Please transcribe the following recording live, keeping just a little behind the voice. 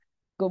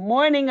Good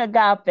morning,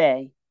 Agape.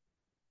 Good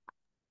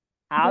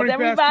How's morning,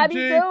 Pastor everybody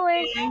G.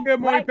 doing? Good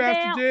morning, Right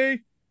Pastor now, G.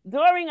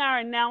 during our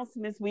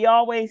announcements, we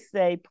always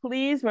say,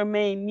 please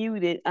remain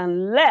muted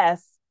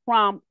unless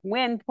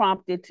when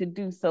prompted to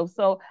do so.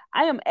 So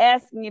I am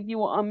asking if you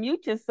will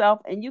unmute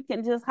yourself and you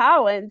can just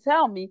holler and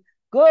tell me,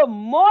 good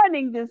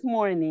morning this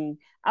morning.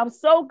 I'm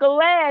so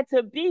glad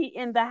to be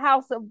in the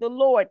house of the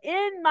Lord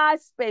in my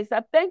space.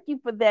 I thank you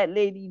for that,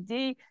 Lady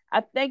D.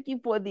 I thank you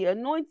for the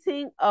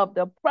anointing of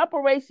the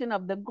preparation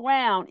of the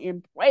ground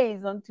in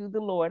praise unto the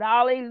Lord.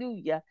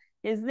 Hallelujah.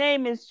 His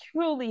name is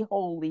truly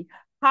holy.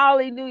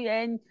 Hallelujah.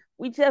 And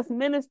we just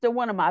ministered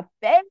one of my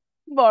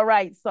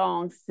favorite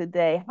songs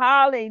today.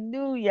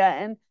 Hallelujah.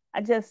 And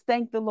I just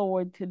thank the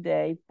Lord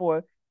today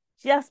for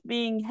just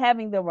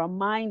having the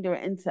reminder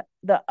and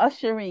the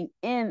ushering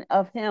in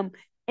of him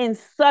in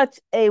such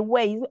a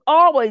way. He's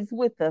always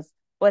with us,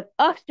 but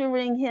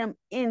ushering him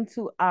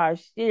into our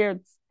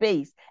shared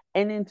space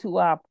and into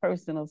our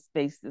personal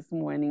space this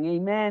morning.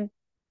 Amen.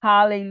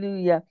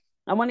 Hallelujah.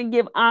 I want to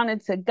give honor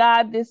to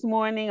God this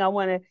morning. I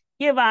want to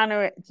give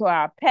honor to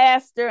our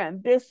pastor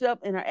and bishop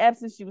in her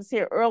absence. She was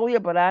here earlier,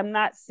 but I'm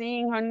not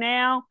seeing her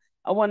now.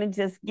 I want to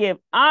just give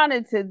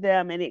honor to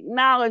them and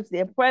acknowledge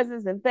their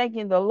presence and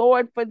thanking the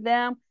Lord for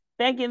them.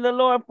 Thanking the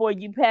Lord for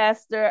you,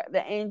 Pastor,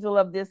 the angel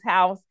of this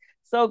house.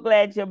 So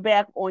glad you're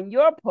back on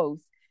your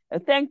post.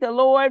 Thank the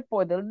Lord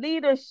for the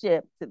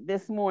leadership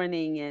this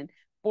morning and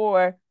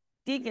for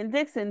Deacon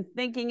Dixon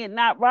thinking it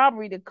not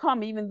robbery to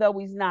come, even though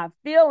he's not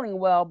feeling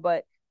well,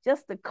 but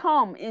just to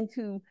come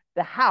into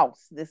the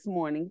house this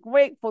morning.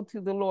 Grateful to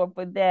the Lord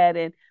for that.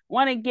 And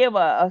want to give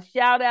a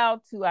shout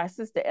out to our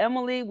sister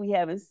Emily. We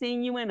haven't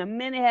seen you in a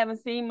minute,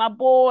 haven't seen my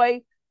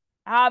boy,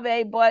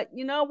 Ave. But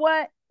you know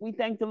what? We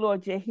thank the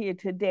Lord you're here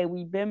today.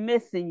 We've been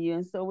missing you.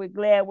 And so we're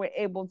glad we're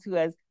able to,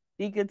 as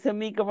Deacon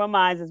Tamika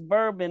reminds us,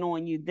 bourbon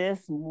on you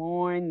this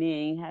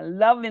morning.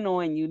 Loving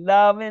on you.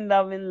 Loving,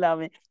 loving,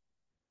 loving.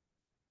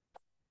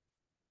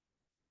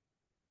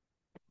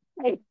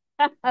 Hey,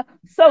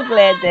 so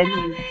glad that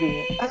he's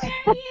there.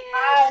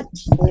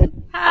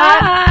 Hi,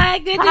 Hi,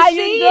 good to how you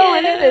see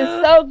doing? It is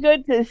you. so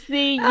good to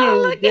see Oh,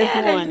 you look this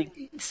at morning.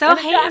 him. So And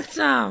Agape,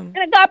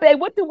 handsome.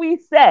 what do we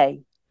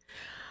say?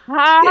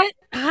 Hi, Good.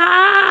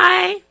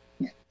 Hi.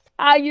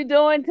 how you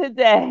doing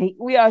today?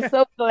 We are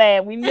so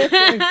glad. We miss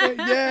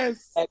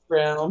Yes.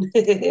 Background.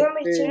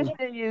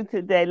 missing you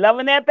today.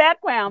 Loving that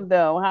background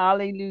though.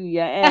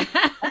 Hallelujah. And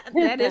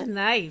That is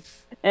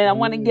nice. and I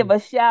want to give a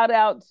shout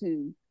out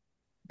to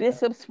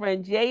Bishop's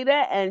friend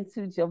Jada and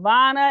to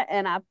Giovanna.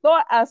 And I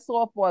thought I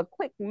saw for a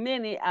quick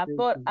minute, I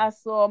thought I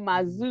saw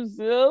my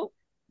Zuzu,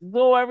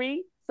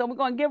 Zori. So we're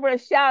going to give her a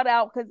shout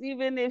out because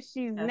even if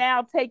she's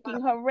now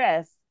taking her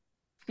rest,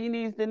 she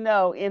needs to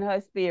know in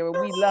her spirit,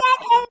 we love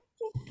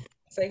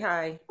Say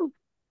hi.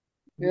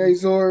 Hey,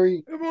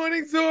 Zori. Good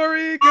morning,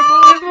 Zori. Good Good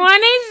morning.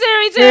 morning,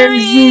 Zuri Hey, Zuri.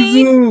 Zuzu.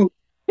 you.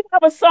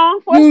 Have a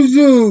song for us,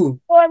 Zuzu.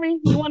 Zori?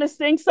 You want to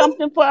sing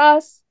something for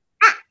us?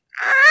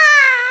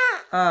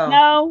 Oh,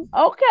 No?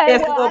 she Okay,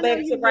 has to well, go I know back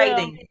to you will.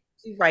 writing.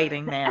 She's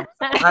writing now.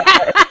 I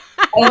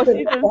Oh, put she's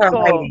it in to her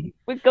school. writing.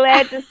 We're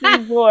glad to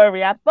see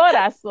Zori. I thought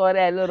I saw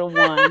that little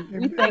one.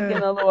 We thanking Amen.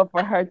 the Lord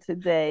for her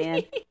today.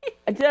 And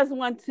I just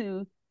want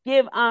to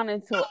give honor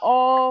to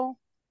all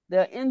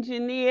the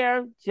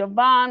engineer,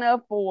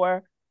 Giovanna,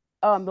 for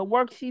the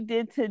work she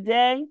did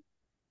today.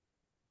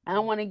 I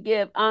want to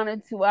give honor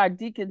to our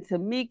deacon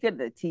Tamika,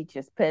 the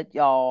teacher's pet,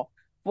 y'all,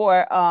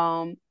 for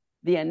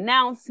the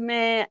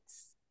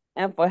announcements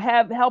and for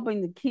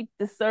helping to keep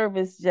the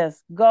service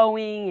just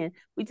going. And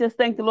we just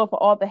thank the Lord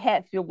for all the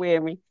hats you're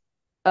wearing.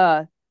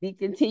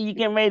 Deacon T, you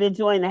getting ready to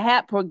join the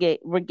hat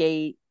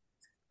brigade.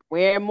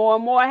 Wearing more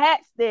and more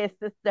hats there,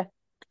 sister.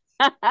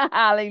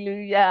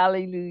 Hallelujah,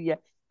 hallelujah.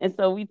 And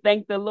so we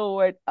thank the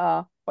Lord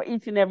for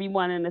each and every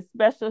one. And a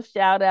special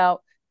shout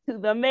out to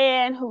the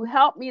man who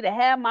helped me to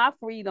have my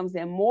freedoms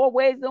in more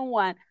ways than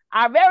one.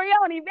 Our very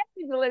own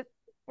evangelist,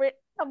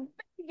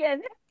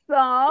 Faggins,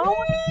 song.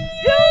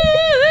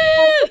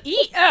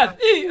 E-F,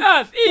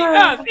 E-F,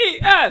 E-F,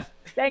 E-F.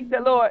 Thank the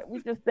Lord.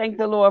 We just thank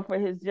the Lord for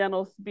his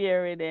gentle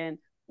spirit. And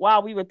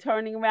while we were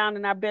turning around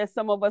in our bed,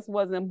 some of us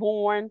wasn't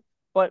born,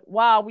 but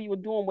while we were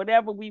doing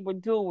whatever we were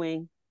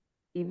doing,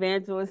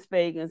 Evangelist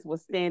Faggins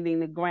was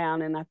standing the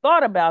ground. And I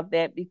thought about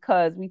that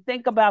because we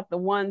think about the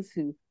ones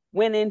who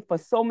went in for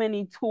so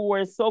many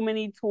tours, so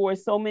many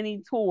tours, so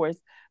many tours.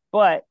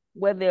 But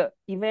whether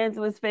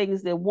Evangelist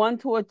Faggins did one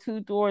tour,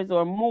 two tours,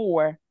 or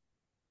more,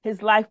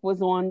 his life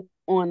was on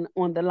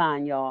the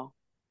line, y'all.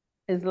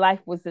 His life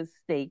was at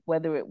stake,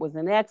 whether it was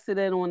an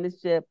accident on the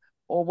ship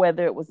or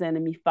whether it was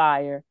enemy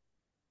fire.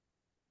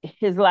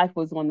 His life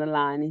was on the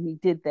line, and he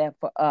did that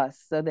for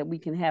us so that we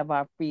can have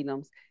our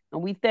freedoms.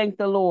 And we thank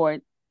the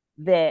Lord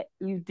that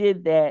you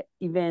did that,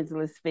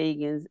 Evangelist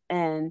Faggins,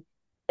 and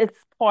it's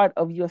part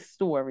of your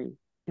story.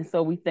 And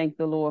so we thank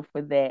the Lord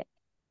for that,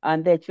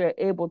 and that you're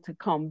able to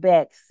come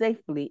back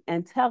safely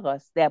and tell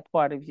us that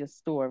part of your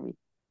story,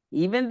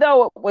 even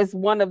though it was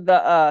one of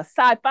the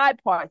sci-fi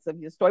parts of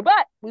your story.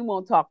 But we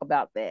won't talk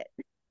about that.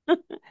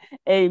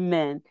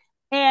 Amen.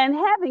 And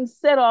having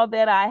said all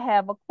that, I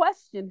have a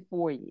question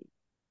for you.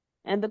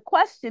 And the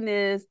question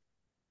is,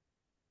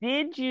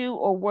 did you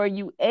or were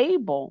you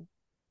able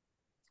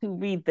to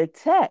read the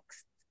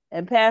text?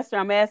 And Pastor,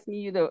 I'm asking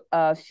you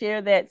to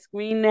share that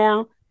screen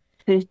now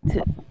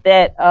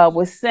that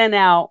was sent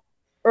out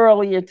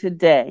earlier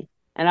today.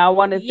 And I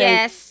want to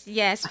thank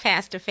Yes,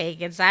 Pastor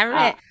Faggins.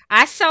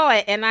 I saw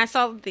it, and I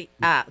saw the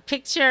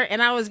picture,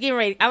 and I was getting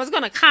ready. I was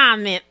going to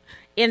comment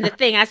in the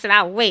thing. I said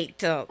I'll wait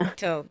till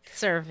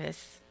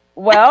service.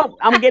 well,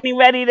 I'm getting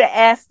ready to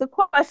ask the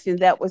question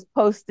that was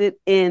posted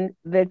in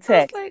the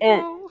text. Like,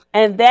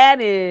 and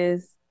that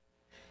is,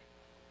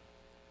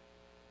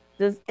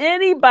 does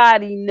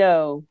anybody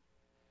know?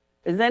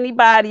 Does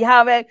anybody,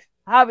 Javier,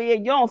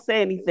 you don't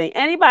say anything.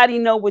 Anybody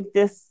know what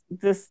this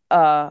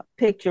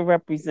picture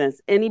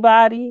represents?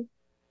 Anybody?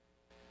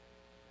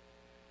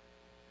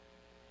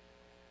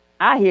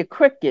 I hear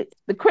crickets.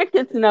 The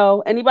crickets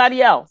know.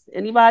 Anybody else?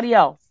 Anybody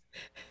else?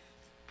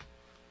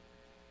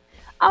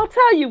 I'll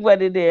tell you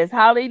what it is.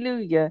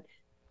 Hallelujah.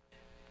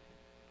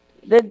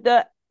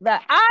 The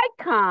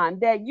icon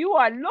that you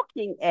are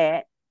looking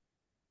at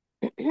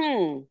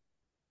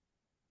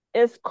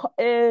is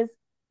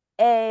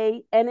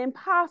an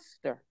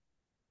imposter.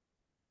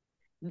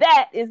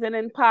 That is an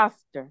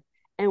imposter.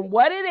 And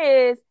what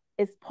it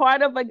is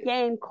part of a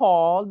game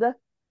called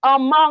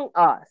Among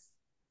Us.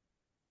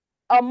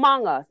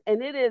 Among Us.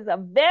 And it is a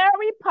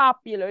very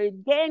popular,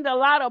 it gained a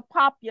lot of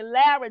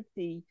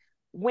popularity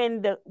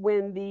when the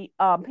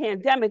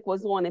pandemic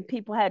was on and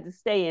people had to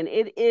stay in.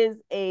 It is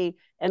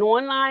an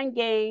online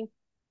game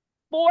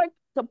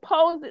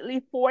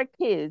supposedly for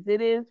kids.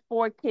 It is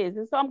for kids.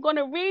 And so I'm going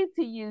to read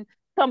to you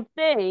some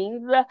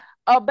things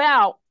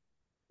about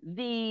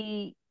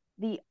the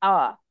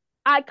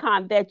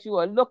icon that you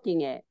are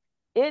looking at.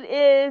 It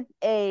is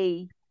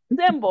a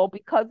symbol,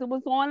 because it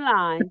was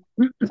online,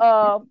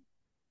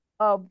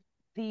 of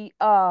the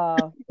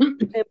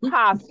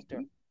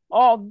imposter,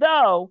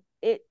 although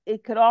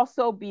it could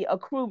also be a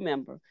crew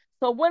member.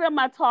 So what am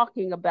I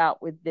talking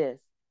about with this?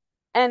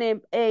 And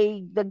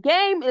the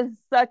game is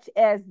such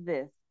as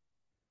this.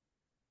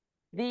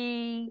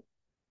 The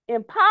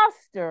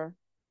imposter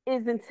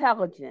is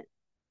intelligent.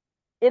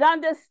 It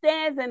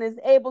understands and is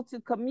able to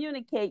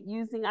communicate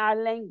using our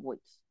language.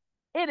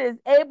 It is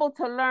able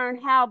to learn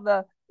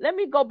let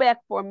me go back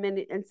for a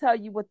minute and tell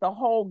you what the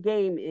whole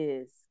game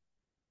is.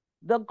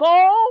 The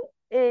goal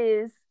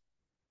is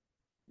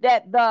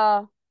that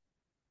the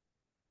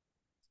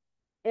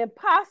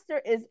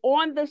imposter is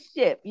on the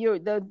ship.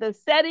 The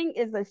setting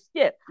is a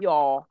ship,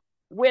 y'all,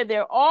 where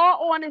they're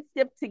all on a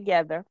ship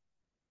together.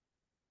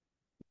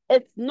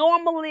 It's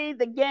normally,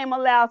 the game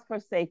allows for,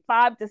 say,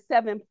 5 to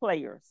 7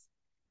 players,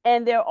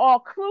 and they're all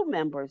crew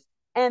members,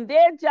 and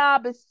their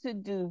job is to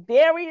do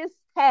various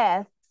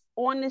tasks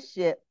on the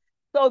ship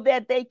so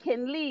that they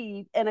can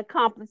leave and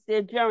accomplish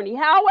their journey.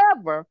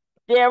 However,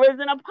 there is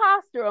an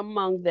imposter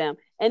among them,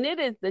 and it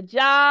is the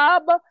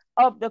job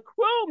of the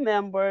crew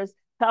members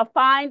to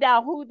find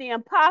out who the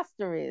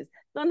imposter is.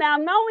 So now,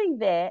 knowing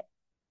that,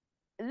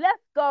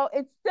 let's go.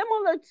 It's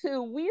similar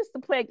to, we used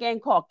to play a game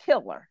called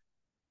Killer.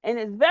 And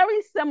it's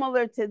very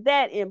similar to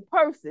that in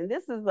person.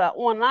 This is an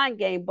online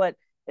game, but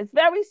it's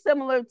very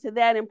similar to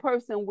that in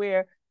person,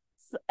 where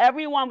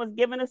everyone was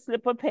given a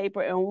slip of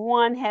paper and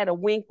one had a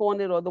wink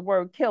on it or the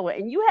word killer.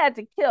 And you had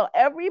to kill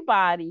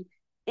everybody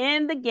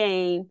in the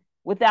game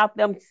without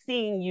them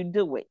seeing you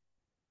do it.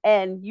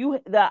 And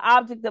the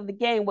object of the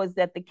game was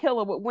that the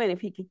killer would win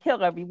if he could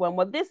kill everyone.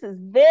 Well, this is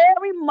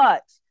very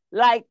much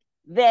like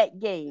that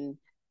game.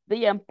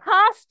 The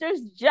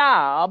imposter's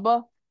job,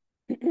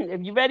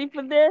 if you ready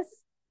for this,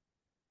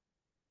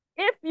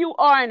 if you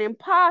are an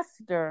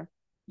imposter,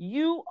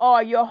 your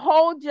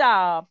whole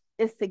job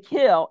is to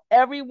kill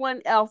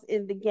everyone else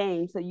in the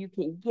game so you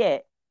can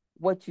get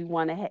what you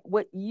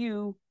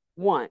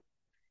want.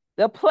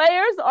 The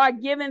players are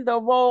given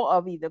the role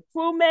of either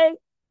crewmate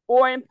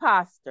or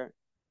imposter.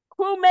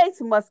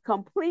 Crewmates must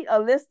complete a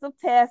list of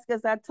tasks,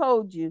 as I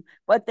told you,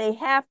 but they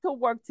have to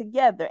work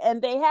together,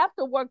 and they have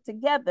to work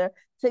together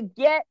to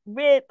get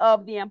rid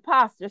of the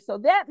imposter. So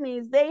that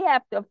means they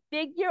have to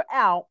figure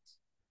out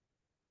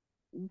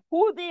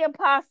who the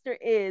imposter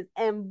is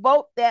and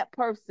vote that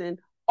person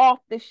off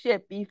the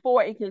ship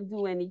before it can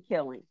do any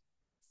killing.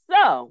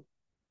 So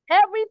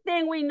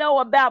everything we know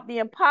about the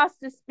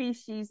imposter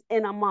species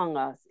in Among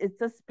Us,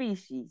 it's a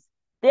species.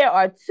 There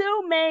are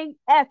 2 main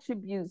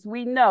attributes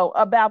we know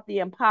about the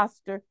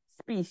imposter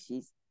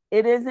species.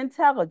 It is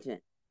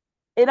intelligent.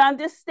 It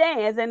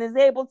understands and is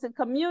able to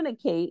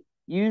communicate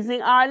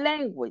using our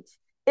language.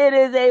 It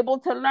is able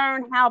to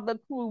learn how the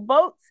crew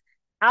votes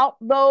out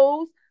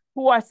those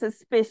who are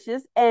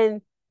suspicious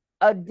and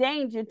a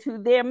danger to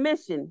their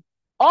mission,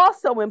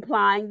 also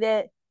implying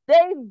that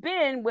they've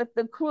been with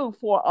the crew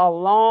for a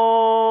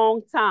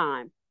long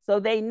time, so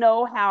they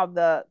know how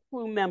the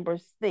crew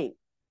members think.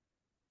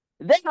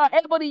 They are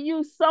able to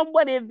use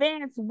somewhat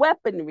advanced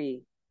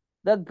weaponry,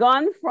 the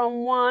gun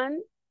from one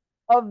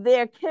of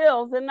their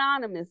kills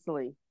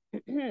anonymously.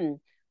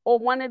 or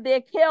one of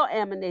their kill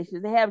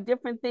animations. They have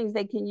different things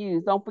they can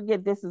use. Don't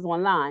forget, this is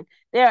online.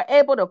 They are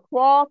able to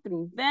crawl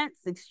through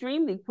vents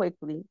extremely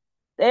quickly.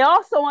 They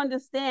also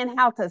understand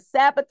how to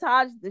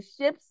sabotage the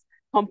ship's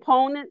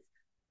components.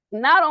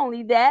 Not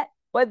only that,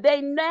 but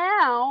they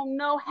now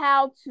know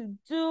how to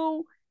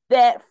do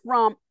that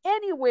from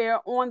anywhere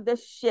on the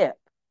ship.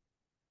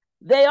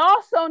 They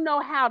also know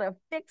how to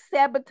fix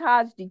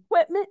sabotaged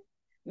equipment,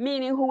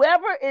 meaning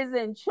whoever is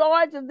in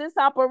charge of this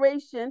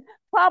operation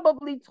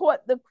probably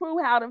taught the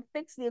crew how to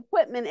fix the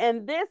equipment.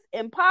 And this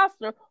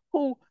imposter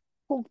who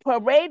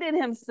paraded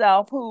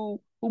himself,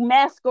 who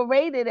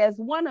masqueraded as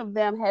one of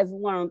them, has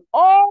learned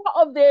all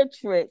of their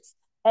tricks,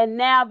 and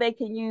now they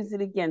can use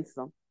it against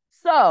them.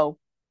 So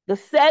the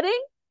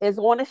setting is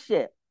on a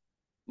ship.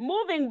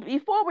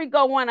 Before we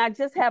go on, I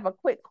just have a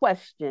quick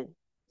question.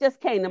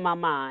 Just came to my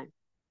mind.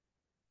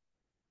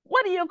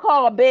 What do you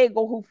call a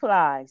bagel who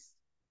flies?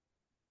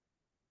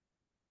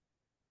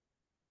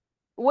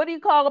 What do you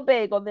call a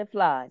bagel that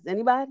flies?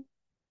 Anybody?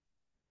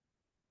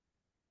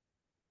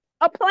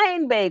 A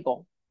plain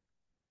bagel.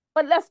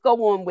 But let's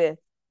go on with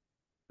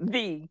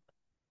the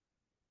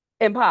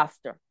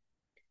imposter.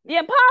 The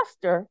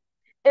imposter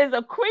is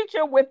a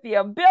creature with the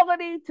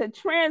ability to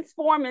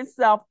transform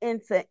itself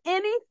into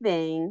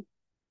anything,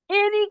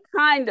 any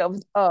kind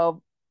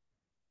of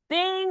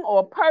thing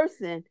or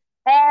person,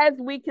 as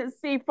we can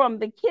see from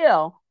the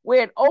kill,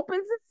 where it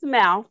opens its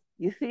mouth.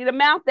 You see the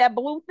mouth, that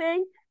blue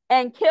thing,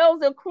 and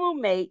kills a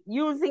crewmate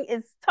using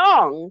its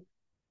tongue,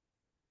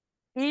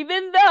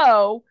 even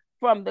though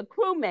from the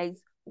crewmates,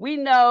 we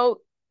know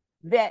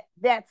that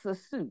that's a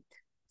suit.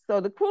 So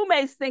the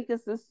crewmates think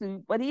it's a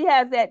suit, but he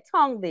has that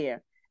tongue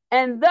there.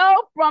 And though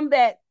from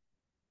that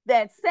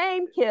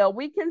same kill,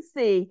 we can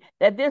see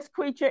that this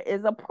creature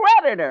is a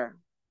predator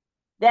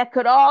that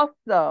could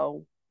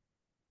also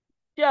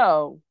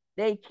show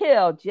they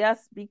kill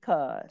just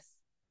because.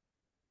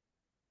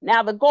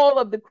 Now, the goal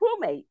of the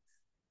crewmates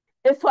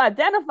is to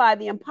identify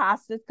the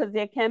imposters, because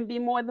there can be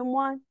more than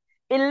one,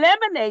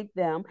 eliminate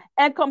them,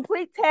 and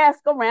complete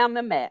tasks around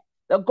the map.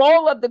 The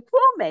goal of the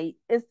crewmate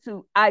is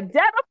to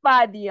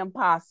identify the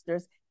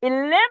imposters,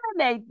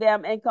 eliminate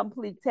them, and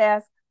complete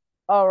tasks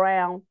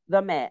around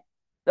the map.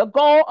 The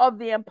goal of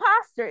the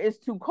imposter is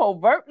to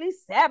covertly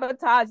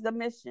sabotage the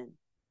mission,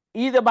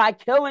 either by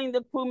killing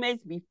the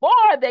crewmates before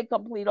they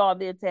complete all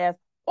their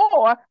tasks,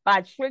 or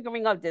by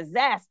triggering a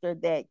disaster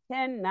that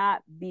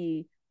cannot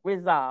be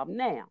resolved.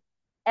 Now,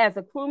 as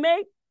a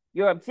crewmate,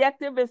 your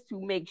objective is to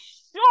make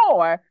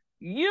sure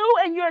you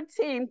and your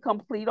team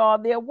complete all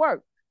their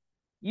work.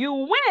 You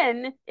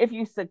win if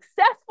you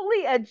successfully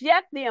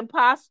eject the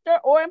imposter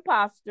or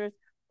imposters,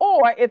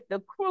 or if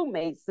the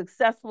crewmates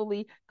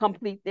successfully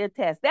complete their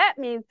task. That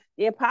means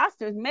the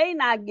imposters may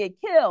not get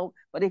killed,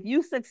 but if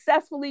you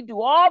successfully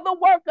do all the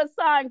work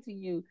assigned to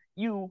you,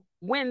 you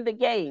win the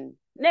game.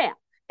 Now,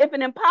 if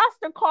an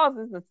imposter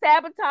causes a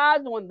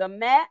sabotage on the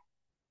map,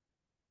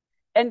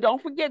 and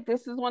don't forget,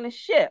 this is on a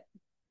ship,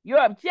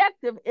 your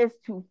objective is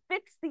to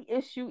fix the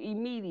issue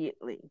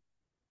immediately.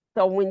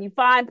 So when you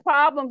find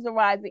problems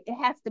arising,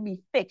 it has to be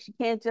fixed. You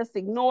can't just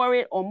ignore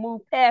it or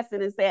move past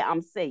it and say,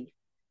 I'm safe.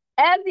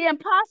 And the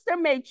imposter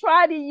may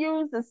try to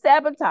use the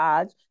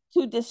sabotage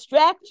to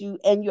distract you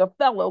and your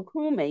fellow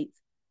crewmates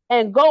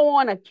and go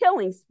on a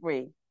killing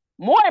spree.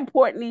 More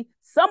importantly,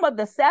 some of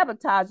the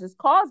sabotages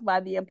caused by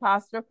the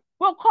imposter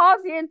will cause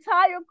the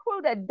entire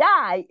crew to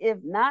die if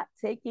not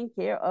taken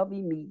care of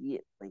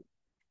immediately.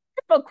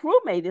 If a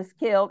crewmate is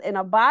killed and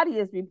a body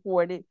is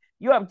reported,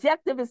 your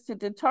objective is to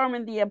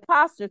determine the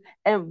imposters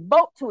and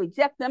vote to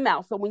eject them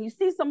out. So when you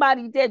see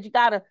somebody dead, you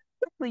got to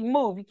quickly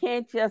move. You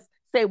can't just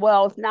say,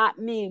 well, it's not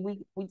me.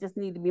 We just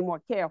need to be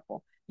more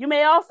careful. You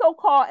may also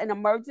call an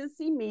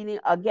emergency meeting,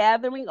 a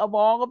gathering of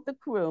all of the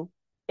crew,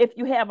 if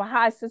you have a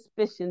high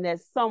suspicion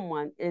that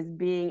someone is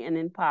being an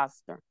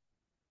imposter.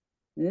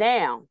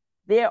 Now,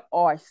 there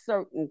are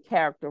certain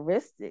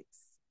characteristics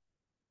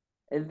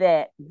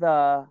that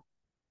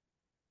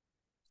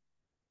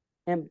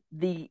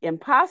the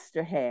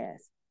imposter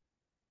has.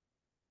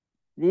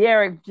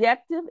 Their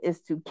objective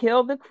is to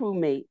kill the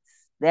crewmates.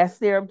 That's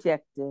their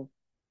objective.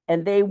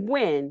 And they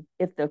win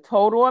if the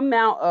total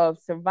amount of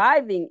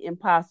surviving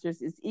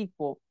imposters is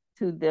equal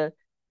to the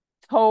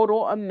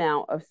total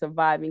amount of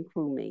surviving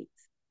crewmates.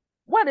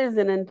 What is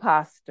an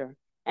imposter?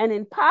 An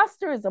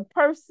imposter is a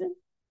person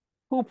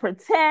who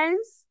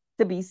pretends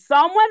to be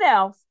someone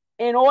else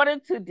in order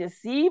to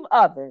deceive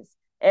others,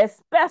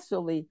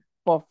 especially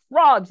for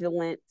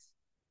fraudulent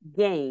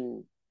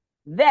gain.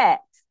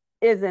 That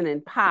is an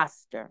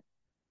imposter.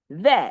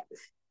 That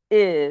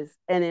is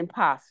an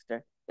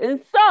imposter.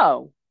 And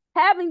so,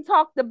 having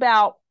talked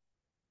about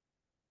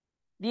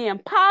the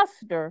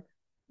imposter,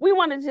 we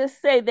want to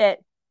just say that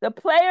the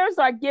players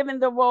are given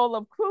the role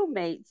of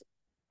crewmates,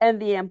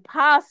 and the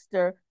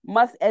imposter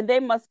must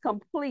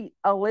complete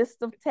a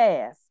list of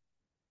tasks.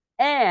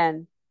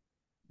 And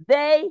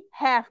they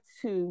have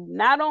to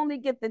not only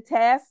get the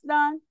task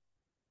done,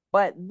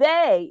 but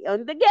they,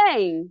 in the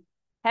game,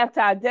 have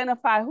to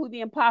identify who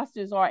the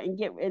imposters are and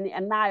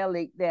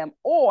annihilate them,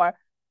 or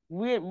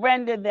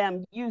render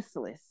them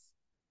useless.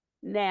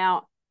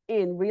 Now,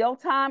 in real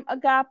time,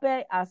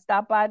 Agape, I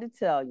stopped by to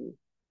tell you.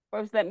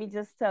 First, let me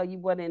just tell you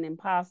what an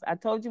imposter. I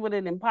told you what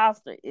an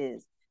imposter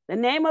is. The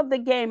name of the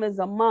game is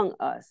Among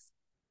Us.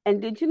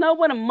 And did you know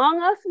what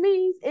Among Us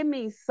means? It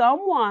means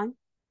someone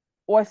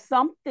or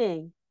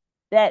something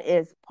that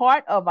is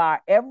part of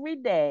our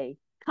everyday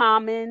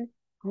common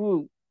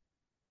group.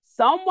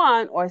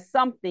 Someone or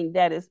something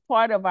that is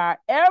part of our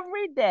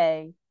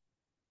everyday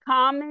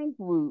common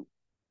group,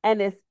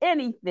 and it's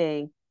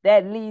anything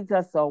that leads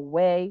us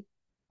away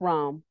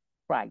from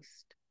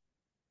Christ.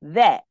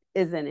 That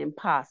is an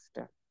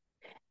imposter.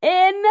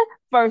 In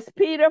 1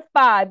 Peter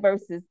 5,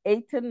 verses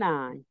 8 to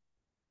 9,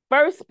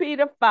 1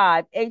 Peter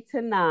 5, 8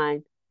 to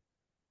 9,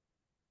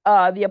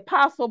 the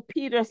Apostle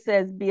Peter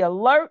says, be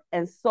alert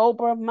and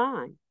sober of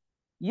mind.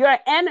 Your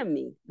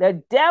enemy,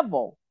 the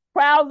devil,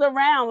 prowls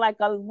around like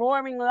a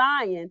roaring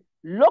lion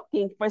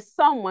looking for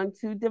someone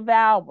to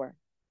devour.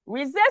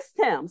 Resist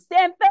him.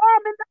 Stand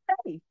firm in the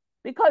faith,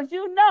 because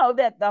you know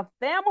that the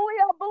family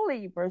of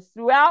believers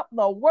throughout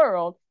the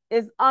world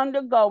is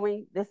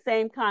undergoing the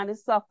same kind of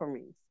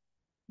sufferings.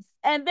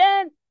 And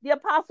then the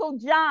Apostle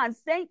John,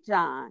 St.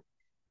 John,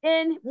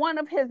 in one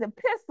of his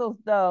epistles,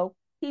 though,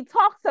 he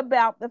talks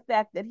about the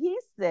fact that he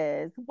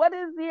says, what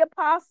is the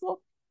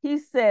apostle? He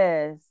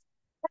says,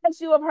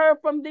 as you have heard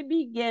from the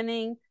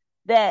beginning,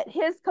 that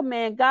his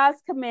command,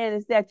 God's command,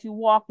 is that you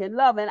walk in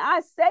love. And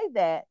I say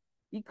that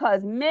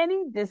because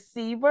many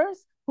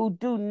deceivers who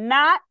do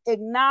not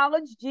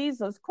acknowledge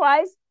Jesus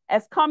Christ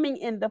as coming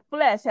in the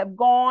flesh have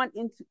gone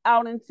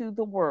out into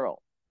the world.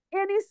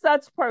 Any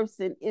such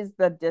person is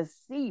the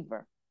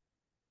deceiver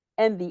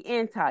and the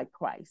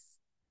antichrist.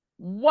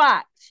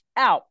 Watch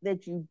out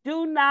that you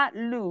do not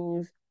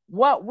lose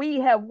what we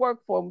have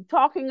worked for. We're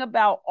talking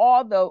about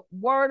all the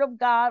word of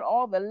God,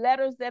 all the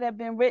letters that have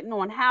been written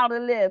on how to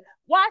live.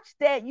 Watch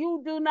that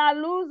you do not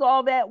lose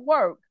all that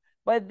work,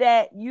 but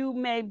that you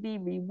may be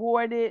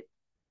rewarded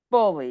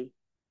fully.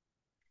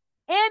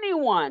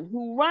 Anyone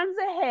who runs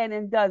ahead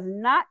and does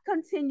not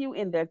continue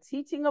in the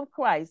teaching of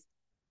Christ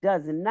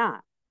does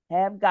not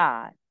have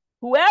God.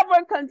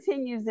 Whoever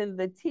continues in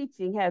the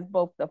teaching has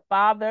both the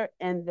Father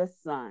and the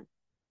Son.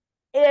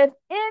 If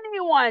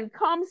anyone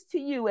comes to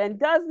you and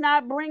does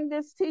not bring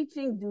this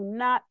teaching, do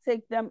not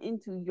take them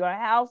into your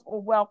house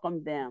or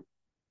welcome them.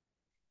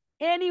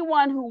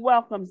 Anyone who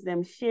welcomes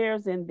them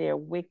shares in their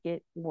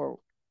wicked work.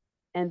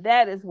 And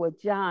that is what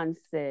John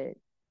said.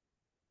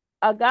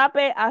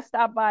 Agape, I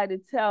stopped by to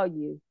tell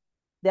you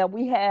that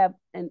we have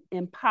an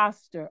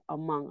imposter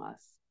among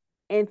us.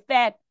 In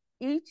fact,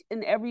 each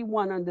and every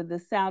one under the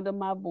sound of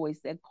my voice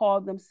that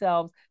call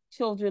themselves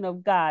children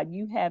of God,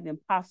 you have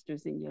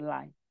imposters in your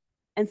life.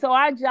 And so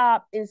our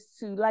job is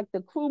to, like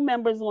the crew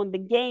members on the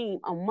game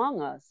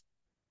Among Us,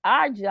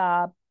 our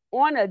job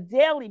on a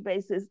daily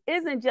basis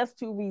isn't just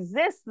to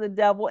resist the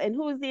devil. And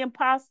who is the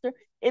imposter?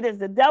 It is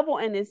the devil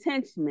and his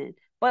henchmen.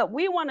 But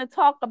we want to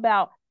talk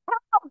about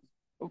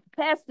how,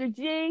 Pastor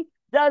G,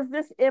 does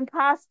this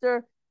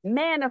imposter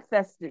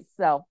manifest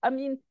itself? I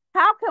mean,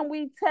 how can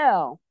we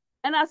tell?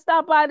 And I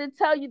stopped by to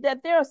tell you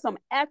that there are some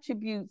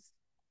attributes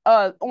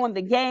on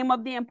the game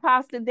of the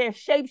imposter. They're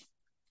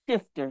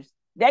shapeshifters.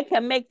 They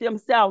can make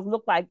themselves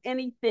look like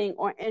anything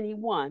or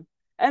anyone.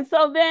 And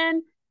so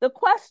then the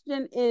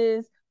question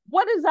is,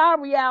 what is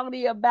our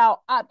reality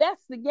about?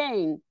 That's the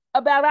game,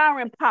 about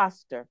our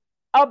imposter,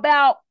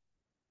 about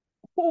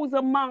who's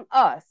among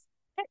us.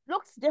 It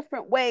looks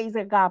different ways,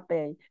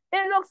 Agape.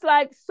 It looks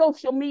like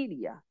social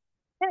media.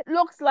 It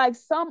looks like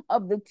some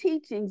of the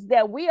teachings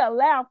that we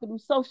allow through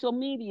social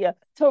media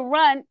to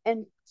run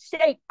and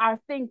shape our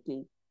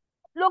thinking.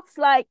 It looks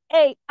like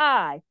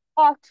AI,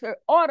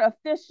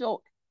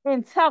 artificial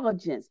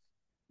intelligence.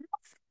 It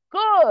looks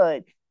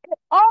good. It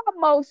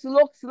almost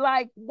looks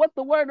like what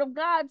the word of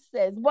God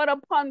says, but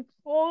upon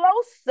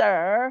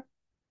closer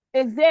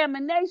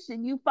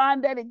examination, you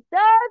find that it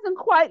doesn't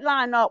quite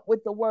line up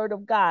with the word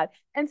of God.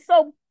 And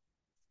so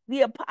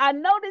I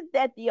noticed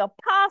that the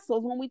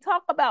apostles, when we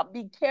talk about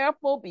be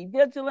careful, be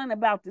vigilant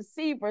about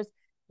deceivers,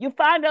 you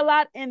find a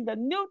lot in the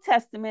New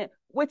Testament,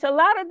 which a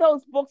lot of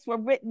those books were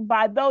written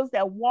by those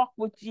that walked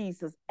with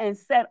Jesus and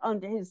sat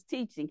under his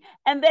teaching.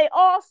 And they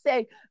all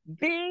say,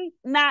 be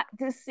not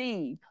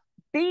deceived,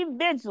 be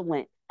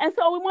vigilant. And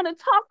so we want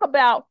to talk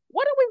about,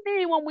 what do we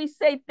mean when we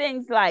say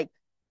things like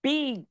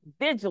be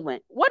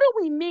vigilant? What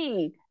do we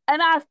mean?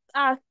 And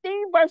our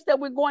theme verse that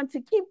we're going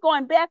to keep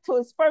going back to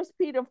is 1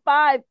 Peter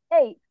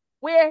 5:8,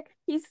 where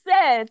he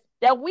says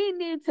that we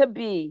need to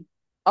be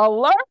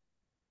alert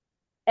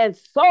and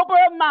sober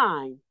of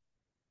mind.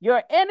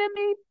 Your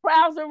enemy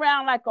prowls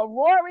around like a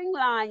roaring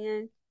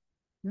lion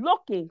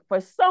looking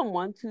for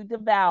someone to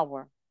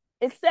devour.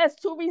 It says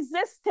to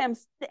resist him.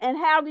 And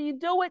how do you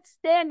do it?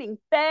 Standing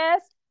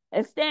fast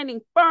and standing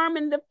firm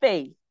in the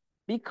faith,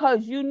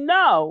 because you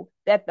know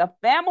that the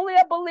family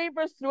of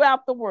believers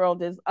throughout the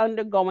world is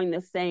undergoing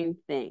the same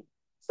thing.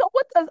 So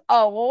what does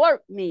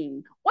alert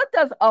mean? What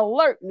does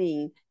alert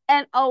mean?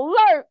 And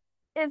alert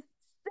is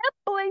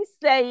simply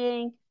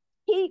saying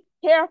keep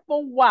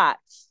careful watch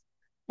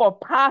for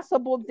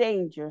possible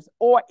dangers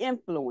or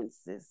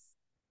influences.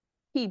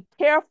 Keep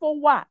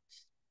careful watch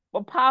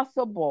for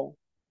possible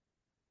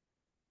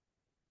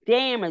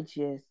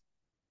damages,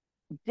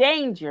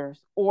 dangers,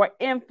 or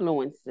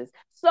influences.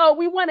 So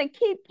we want to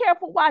keep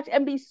careful watch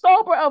and be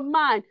sober of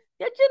mind.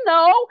 Did you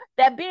know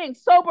that being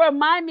sober of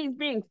mind means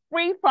being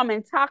free from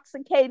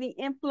intoxicating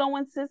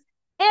influences?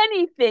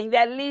 Anything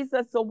that leads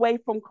us away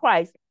from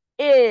Christ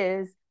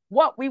is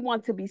what we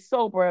want to be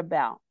sober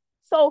about.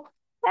 So,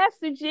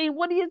 Pastor G,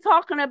 what are you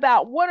talking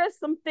about? What are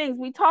some things?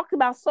 We talked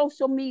about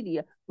social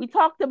media. We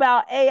talked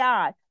about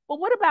AI. But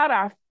what about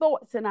our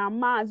thoughts and our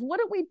minds?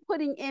 What are we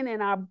putting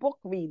in our book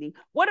reading?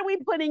 What are we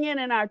putting in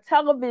our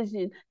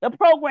television, the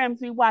programs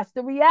we watch,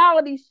 the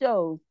reality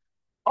shows?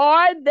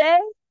 Are they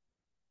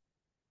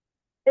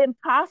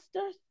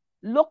imposters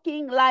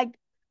looking like,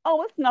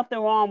 oh, it's nothing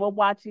wrong with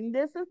watching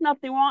this. There's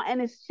nothing wrong.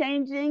 And it's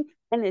changing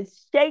and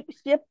it's shape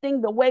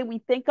shifting the way we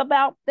think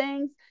about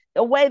things,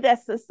 the way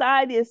that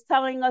society is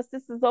telling us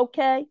this is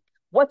okay.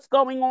 What's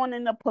going on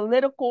in the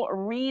political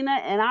arena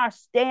and our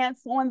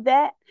stance on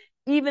that,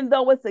 even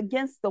though it's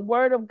against the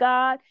word of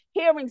God,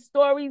 hearing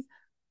stories,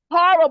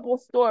 horrible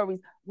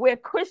stories where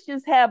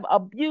Christians have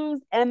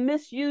abused and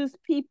misused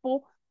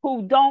people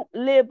who don't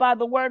live by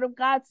the word of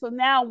God. So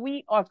now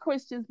we are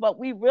Christians, but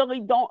we really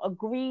don't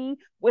agree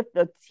with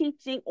the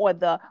teaching or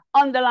the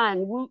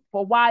underlying root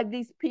for why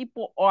these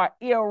people are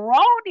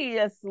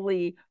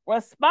erroneously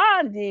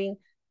responding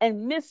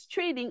and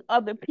mistreating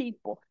other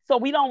people. So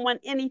we don't want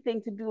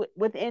anything to do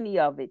with any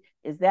of it.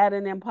 Is that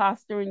an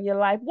imposter in your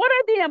life? What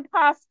are the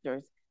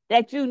imposters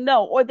that you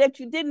know or that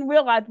you didn't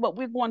realize what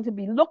we're going to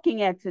be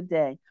looking at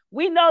today?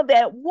 We know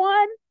that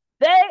one,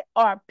 they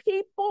are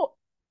people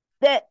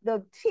that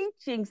the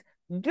teachings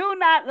do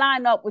not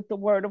line up with the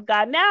word of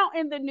God. Now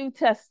in the New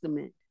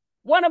Testament,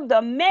 one of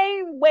the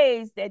main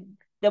ways that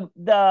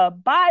the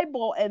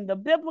Bible and the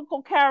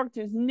biblical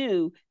characters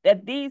knew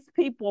that these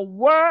people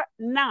were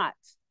not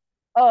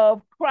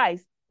of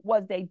Christ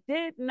was they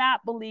did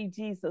not believe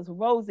Jesus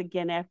rose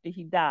again after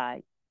he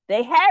died.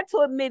 They had to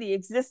admit he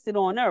existed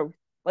on earth,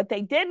 but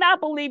they did not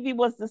believe he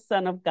was the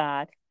Son of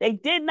God. They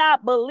did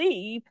not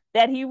believe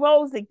that he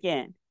rose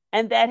again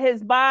and that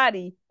his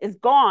body is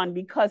gone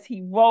because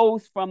he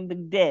rose from the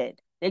dead.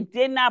 They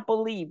did not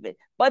believe it,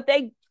 but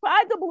they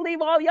tried to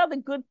believe all the other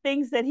good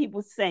things that he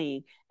was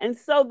saying. And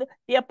so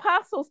the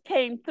apostles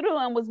came through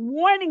and was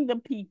warning the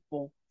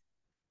people.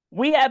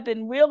 We have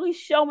been really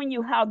showing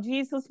you how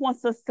Jesus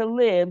wants us to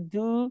live.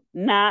 Do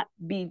not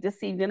be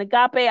deceived. And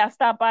Agape, I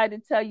stopped by to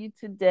tell you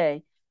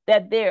today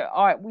that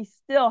we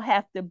still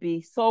have to be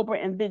sober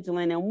and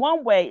vigilant. And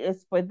one way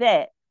is for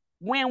that,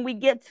 when we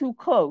get too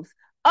close.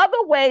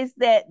 Other ways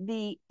that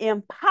the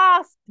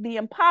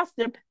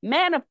imposter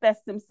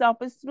manifests himself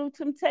is through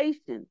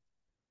temptations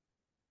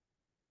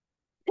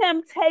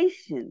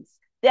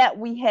that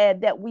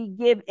we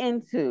give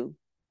into,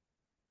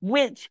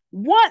 which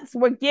once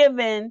were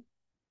given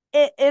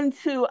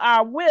into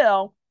our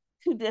will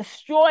to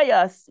destroy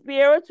us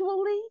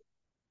spiritually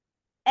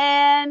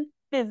and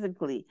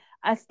physically.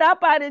 I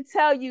stopped by to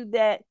tell you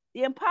that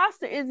the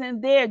imposter isn't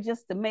there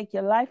just to make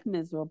your life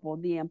miserable.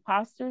 The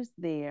imposter is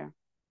there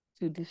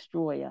to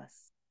destroy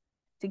us,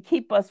 to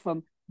keep us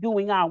from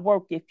doing our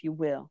work, if you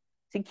will,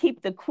 to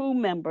keep the crew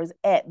members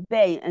at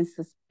bay and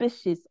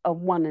suspicious of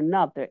one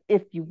another,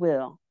 if you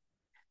will.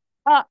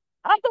 Other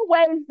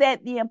ways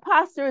that the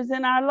imposter is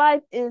in our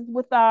life is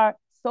with our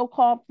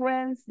so-called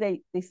friends.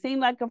 They seem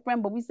like a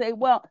friend, but we say,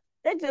 well,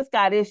 they just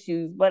got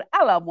issues, but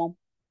I love them.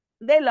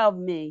 They love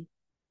me.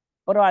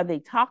 But are they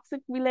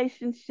toxic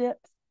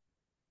relationships?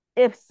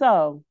 If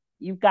so,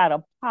 you've got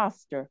an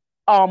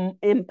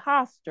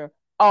imposter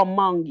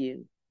among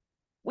you.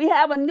 We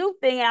have a new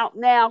thing out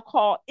now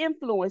called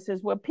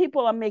influencers, where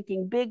people are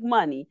making big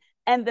money.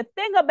 And the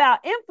thing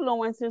about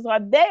influencers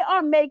are they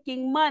are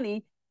making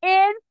money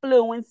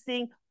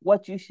influencing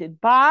what you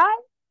should buy,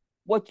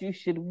 what you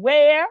should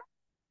wear,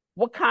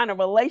 what kind of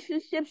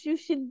relationships you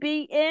should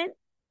be in.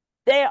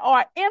 There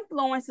are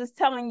influencers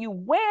telling you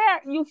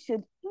where you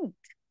should eat.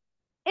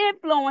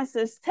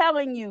 Influencers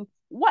telling you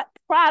what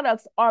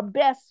products are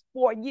best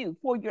for you,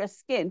 for your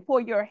skin, for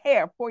your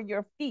hair, for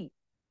your feet.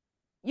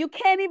 You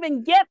can't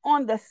even get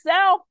on the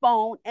cell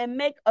phone and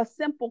make a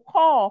simple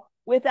call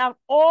without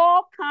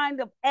all kinds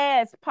of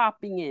ads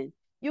popping in.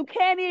 You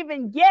can't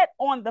even get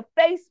on the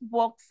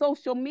Facebook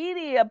social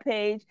media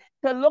page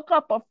to look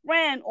up a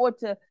friend or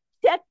to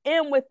check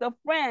in with a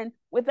friend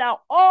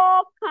without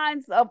all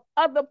kinds of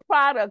other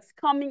products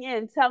coming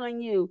in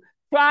telling you,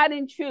 tried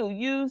and true,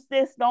 use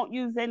this, don't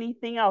use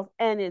anything else.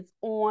 And it's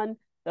on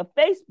the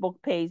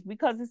Facebook page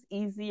because it's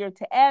easier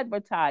to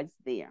advertise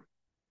there.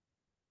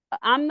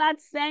 I'm not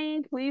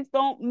saying, please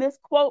don't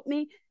misquote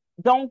me,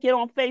 don't get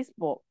on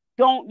Facebook,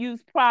 don't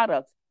use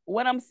products.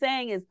 What I'm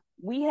saying is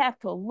we have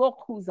to look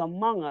who's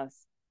among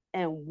us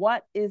and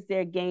what is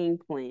their game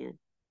plan.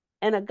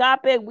 And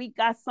Agape, we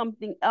got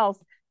something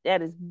else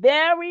that is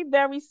very,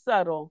 very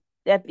subtle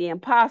that the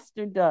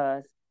imposter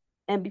does.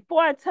 And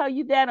before I tell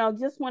you that, I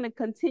just want to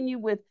continue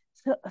with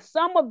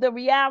some of the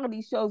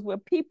reality shows where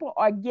people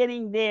are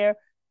getting their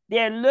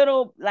their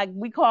little, like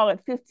we call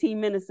it 15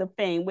 minutes of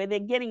fame, where they're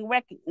getting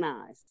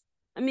recognized.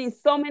 I mean,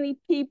 so many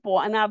people,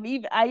 and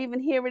I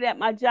even hear it at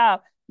my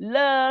job,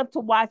 love to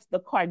watch the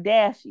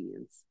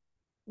Kardashians.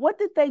 What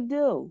did they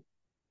do?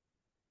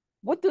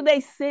 What do they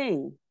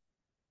sing?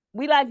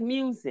 We like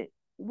music.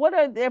 What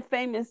are their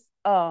famous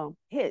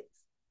hits?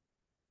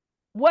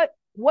 What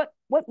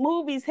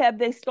movies have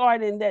they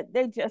starred in that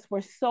they just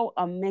were so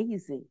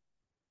amazing?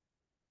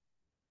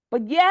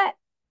 But yet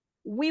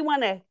we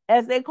want to,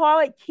 as they call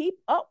it, keep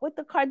up with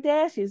the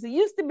Kardashians. It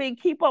used to be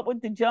keep up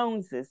with the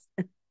Joneses.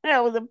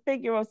 That was a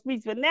figure of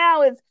speech, but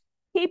now it's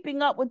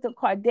keeping up with the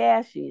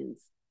Kardashians.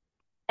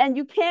 And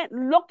you can't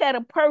look at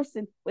a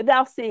person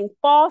without seeing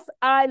false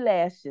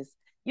eyelashes.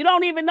 You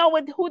don't even know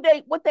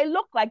what they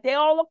look like. They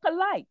all look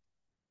alike.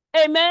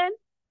 Amen.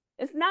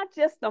 It's not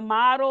just the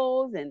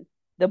models and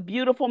the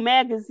beautiful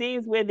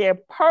magazines where they're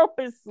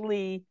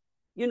purposely,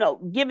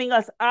 giving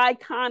us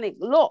iconic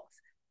looks.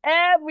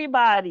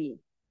 Everybody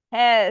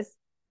has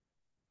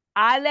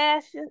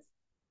eyelashes,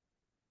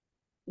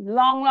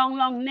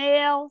 long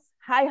nails,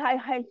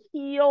 high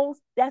heels.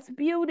 That's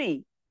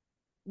beauty.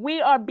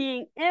 We are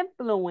being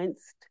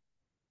influenced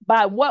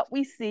by what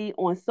we see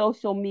on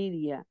social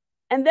media.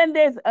 And then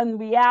there's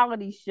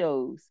reality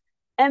shows.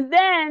 And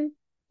then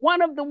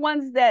one of the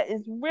ones that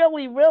is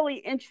really, really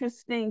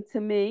interesting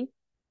to me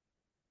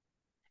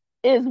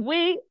is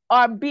we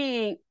are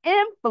being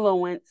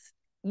influenced.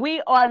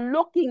 We are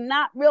looking,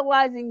 not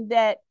realizing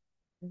that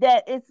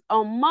it's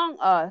among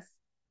us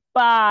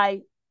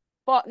by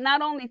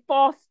not only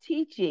false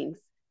teachings,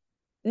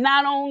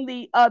 not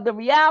only the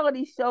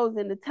reality shows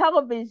and the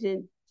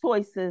television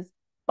choices,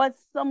 but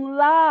some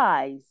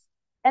lies.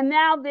 And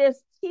now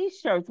there's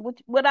t-shirts, which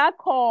what I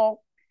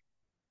call,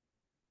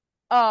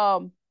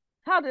 how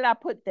did I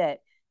put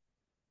that?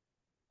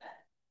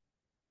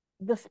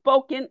 The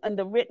spoken and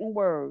the written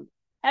word.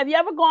 Have you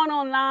ever gone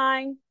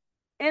online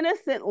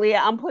innocently?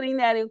 I'm putting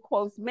that in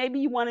quotes. Maybe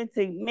you wanted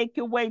to make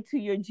your way to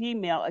your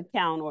Gmail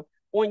account or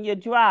on your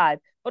drive,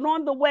 but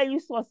on the way you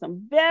saw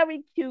some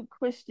very cute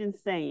Christian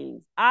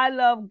sayings. I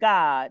love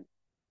God,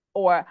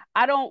 or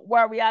I don't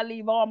worry, I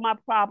leave all my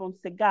problems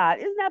to God.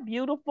 Isn't that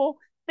beautiful?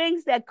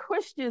 Things that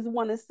Christians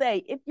want to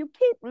say. If you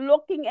keep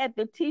looking at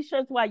the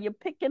t-shirts while you're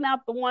picking out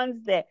the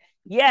ones that,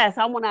 yes,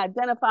 I want to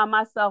identify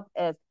myself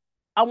as,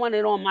 I want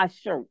it on my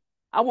shirt.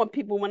 I want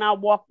people when I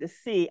walk to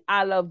see,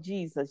 I love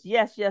Jesus.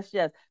 Yes.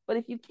 But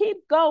if you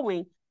keep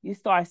going, you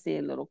start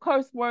seeing little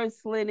curse words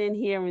slid in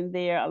here and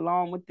there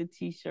along with the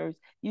t-shirts.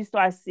 You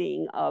start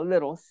seeing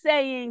little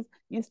sayings.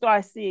 You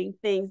start seeing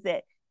things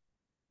that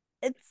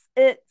it's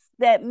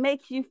that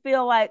makes you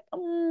feel like,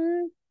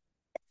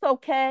 it's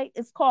okay.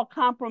 It's called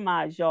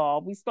compromise,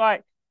 y'all. We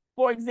start,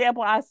 for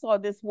example, I saw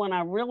this one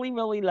I really,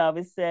 really love.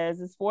 It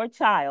says, it's for a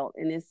child,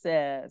 and it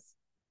says,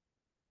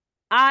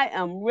 I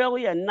am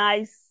really a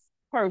nice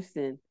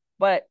person,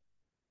 but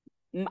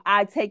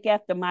I take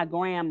after my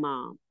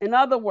grandmom. In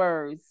other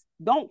words,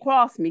 don't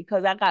cross me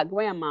because I got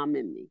grandmom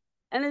in me.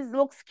 And it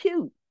looks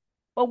cute.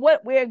 But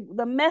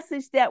the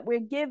message that we're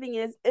giving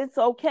is, it's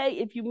okay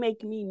if you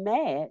make me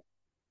mad,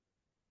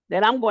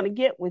 that I'm going to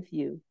get with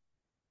you.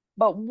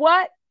 But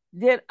what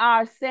did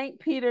our St.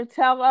 Peter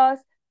tell us?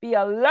 Be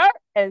alert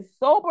and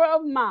sober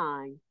of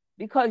mind,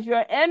 because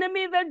your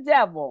enemy, the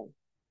devil,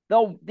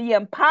 the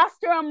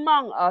imposter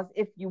among us,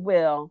 if you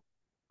will,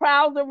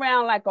 prowls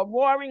around like a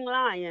roaring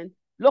lion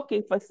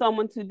looking for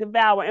someone to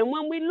devour. And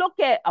when we look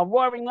at a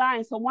roaring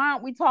lion, so why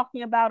aren't we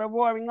talking about a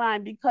roaring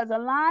lion? Because a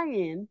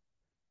lion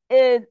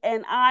is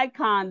an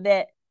icon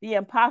that the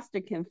imposter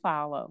can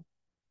follow.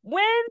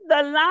 When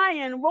the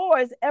lion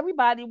roars,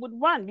 everybody would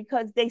run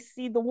because they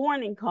see the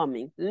warning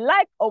coming,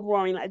 like a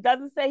roaring lion. It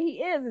doesn't say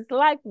he is, it's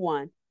like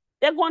one.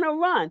 They're going to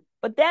run,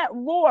 but that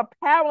roar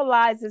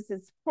paralyzes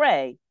its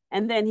prey,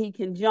 and then he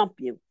can jump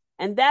you.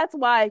 And that's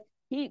why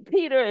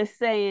Peter is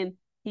saying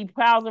he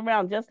prowls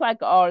around just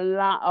like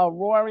a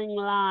roaring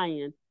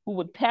lion who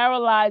would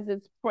paralyze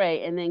its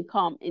prey and then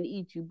come and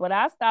eat you. But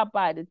I stopped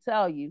by to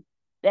tell you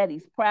that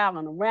he's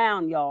prowling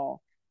around,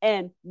 y'all.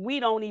 And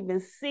we don't even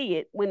see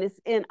it when it's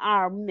in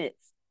our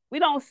midst. We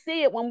don't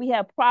see it when we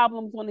have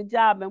problems on the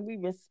job and we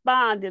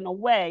respond in a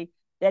way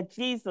that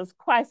Jesus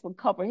Christ would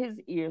cover his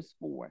ears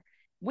for.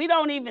 We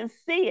don't even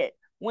see it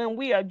when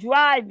we are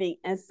driving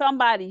and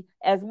somebody,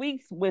 as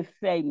we would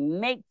say,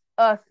 makes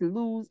us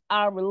lose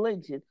our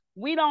religion.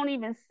 We don't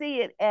even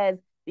see it as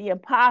the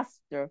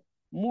imposter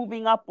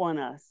moving up on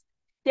us,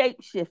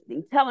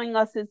 shape-shifting, telling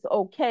us it's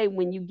okay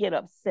when you get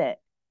upset.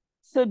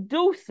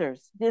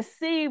 Seducers,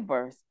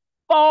 deceivers,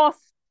 false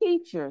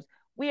teachers.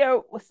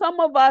 Some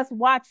of us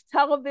watch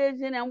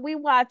television and we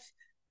watch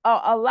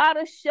a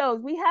lot of shows.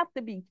 We have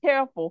to be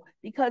careful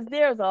because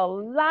there's a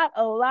lot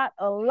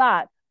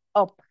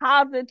of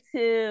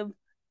positive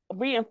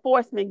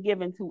reinforcement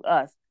given to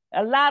us.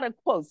 A lot of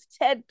quotes,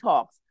 TED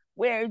Talks,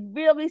 where it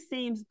really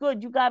seems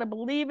good. You got to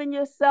believe in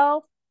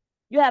yourself.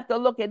 You have to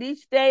look at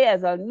each day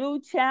as a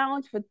new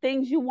challenge for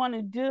things you want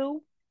to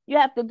do. You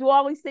have to do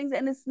all these things,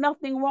 and it's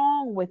nothing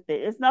wrong with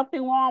it. It's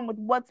nothing wrong with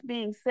what's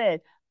being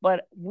said.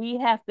 but we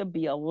have to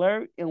be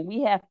alert and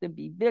we have to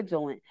be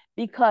vigilant,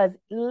 because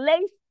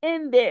laced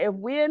in there, if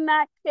we're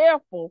not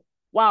careful,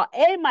 while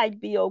A might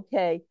be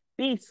okay,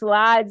 B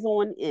slides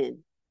on in.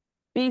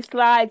 B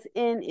slides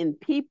in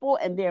people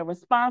and their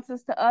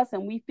responses to us,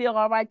 and we feel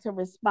all right to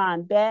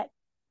respond back.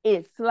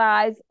 It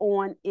slides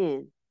on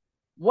in.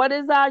 What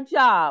is our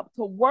job?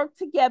 To work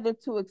together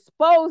to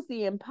expose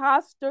the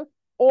imposter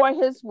or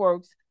his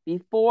works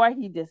before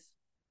he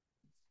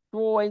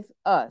destroys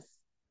us.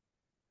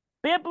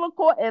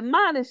 Biblical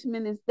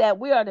admonishment is that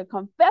we are to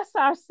confess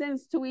our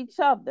sins to each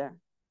other.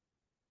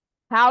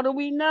 How do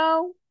we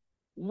know?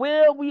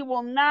 We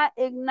will not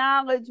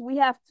acknowledge. We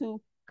have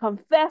to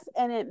confess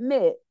and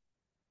admit,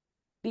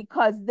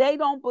 because they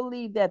don't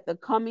believe that the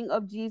coming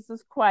of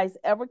Jesus Christ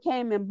ever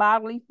came in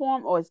bodily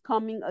form or is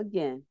coming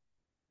again.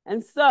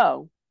 And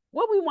so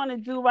what we want to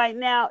do right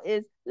now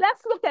is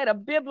let's look at a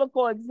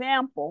biblical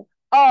example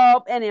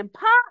of an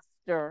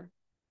imposter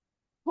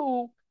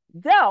who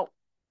dealt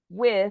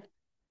with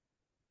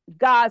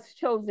God's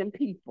chosen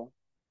people.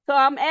 So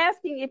I'm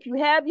asking if you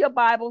have your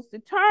Bibles to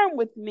turn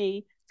with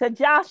me to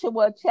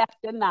Joshua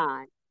chapter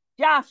 9.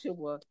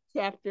 Joshua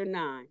chapter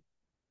 9.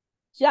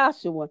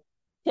 Joshua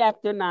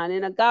chapter 9.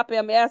 And Agape,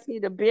 I'm asking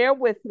you to bear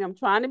with me. I'm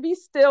trying to be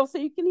still so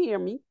you can hear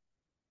me.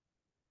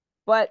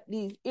 But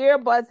these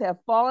earbuds have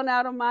fallen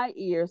out of my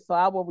ears, so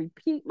I will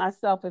repeat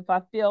myself if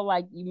I feel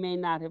like you may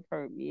not have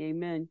heard me.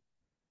 Amen.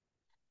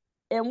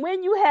 And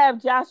when you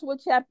have Joshua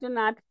chapter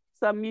 9,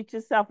 unmute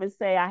yourself and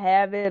say, I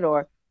have it,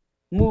 or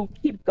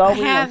keep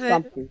going or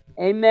something.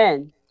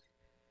 Amen.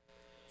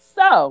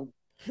 So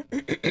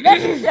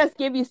let me just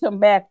give you some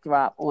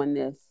backdrop on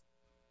this.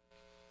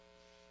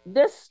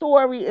 This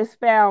story is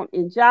found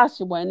in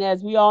Joshua, and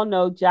as we all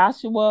know,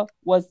 Joshua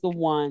was the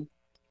one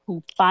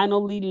who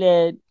finally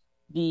led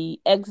the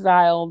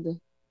exiled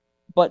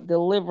but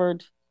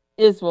delivered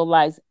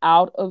Israelites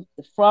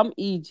from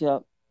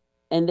Egypt,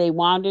 and they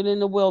wandered in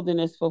the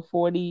wilderness for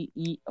 40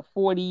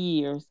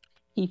 years.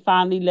 He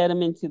finally led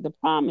them into the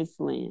promised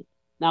land.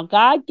 Now,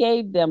 God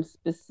gave them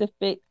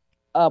specific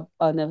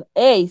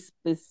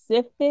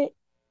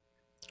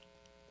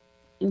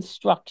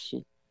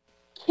instruction: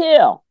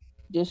 kill,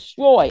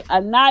 destroy,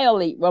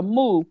 annihilate,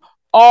 remove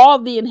all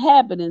the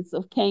inhabitants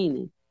of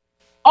Canaan.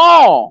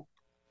 All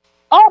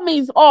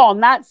means all,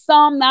 not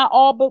some, not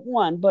all but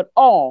one, but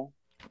all.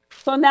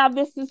 So now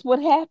this is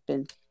what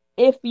happened.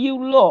 If you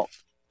look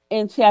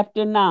in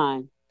chapter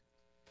 9,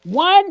 a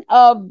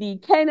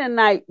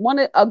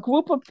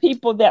group of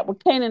people that were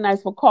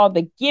Canaanites were called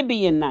the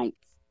Gibeonites.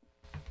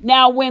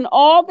 Now, when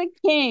all the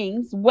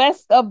kings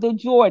west of the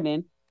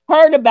Jordan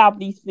heard about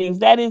these things,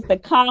 that is the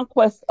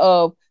conquest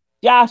of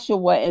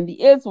Joshua and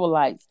the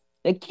Israelites,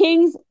 the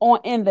kings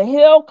in the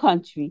hill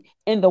country,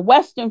 in the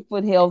western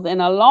foothills,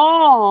 and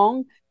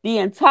along the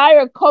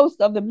entire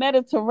coast of the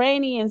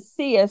Mediterranean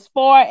Sea as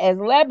far as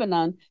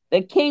Lebanon,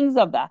 the kings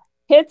of the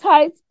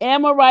Hittites,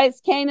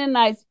 Amorites,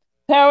 Canaanites,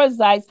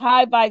 Perizzites,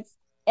 Hivites,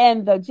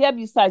 and the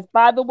Jebusites.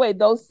 By the way,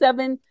 those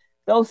seven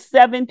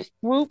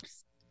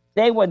groups,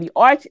 they were the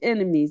arch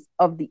enemies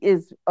of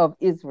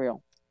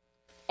Israel.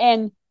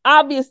 And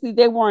obviously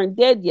they weren't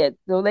dead yet,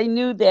 so they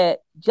knew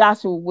that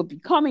Joshua would be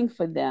coming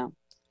for them.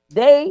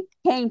 They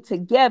came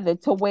together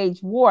to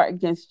wage war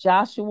against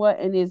Joshua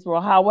and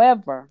Israel.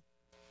 However,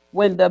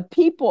 when the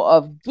people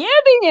of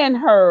Gibeon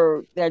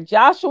heard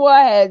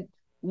that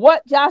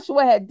what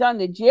Joshua had done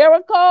to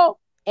Jericho,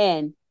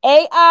 and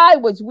Ai,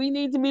 which we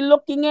need to be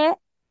looking at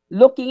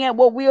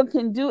what we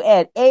can do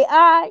at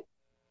Ai,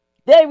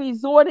 they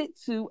resorted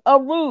to a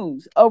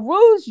ruse. A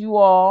ruse, you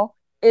all,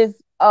 is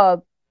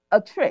a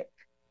trick.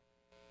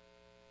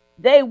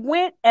 They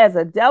went as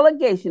a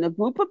delegation, a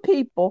group of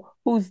people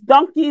whose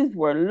donkeys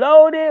were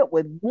loaded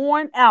with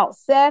worn out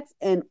sacks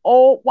and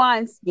old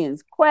wineskins,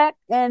 cracked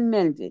and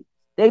mended.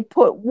 They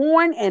put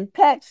worn and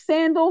patched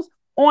sandals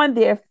on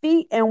their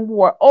feet and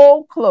wore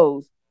old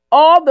clothes.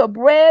 All the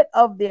bread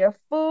of their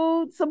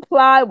food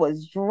supply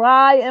was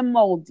dry and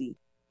moldy.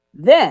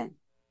 Then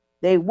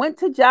they went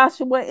to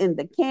Joshua in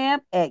the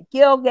camp at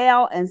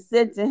Gilgal and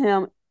said to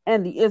him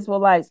and the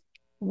Israelites,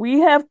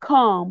 "We have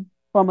come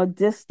from a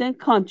distant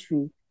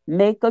country.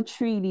 Make a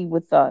treaty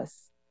with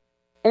us."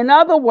 In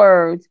other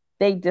words,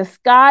 they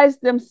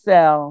disguised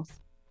themselves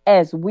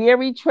as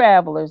weary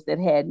travelers that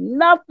had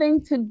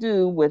nothing to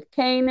do with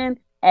Canaan,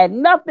 had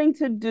nothing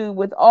to do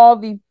with all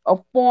the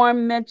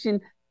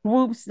aforementioned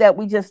groups that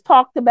we just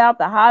talked about: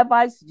 the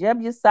Hivites,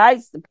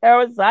 Jebusites, the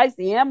Perizzites,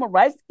 the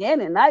Amorites,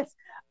 Canaanites,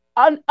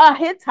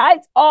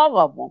 Hittites, all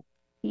of them.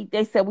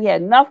 They said we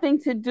had nothing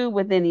to do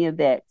with any of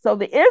that. So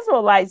the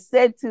Israelites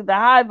said to the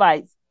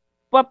Hivites,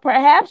 "But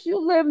perhaps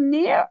you live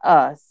near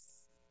us.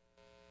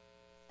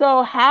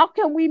 So how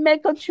can we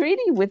make a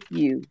treaty with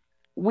you?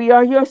 We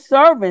are your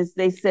servants,"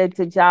 they said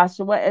to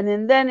Joshua.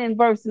 And then in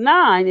verse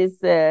 9, it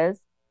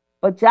says,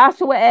 but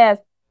Joshua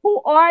asked,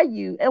 "Who are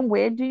you and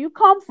where do you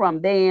come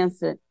from?" They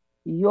answered,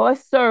 "Your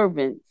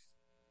servants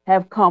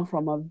have come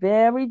from a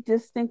very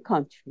distant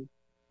country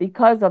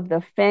because of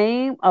the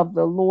fame of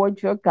the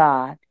Lord your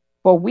God.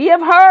 For we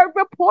have heard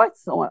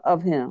reports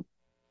of him,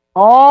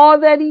 all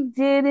that he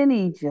did in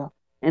Egypt,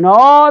 and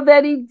all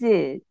that he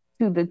did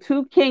to the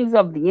two kings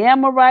of the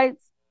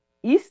Amorites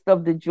east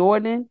of the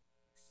Jordan,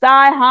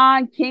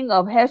 Sihon, king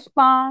of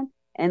Heshbon,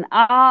 and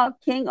Og,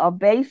 king of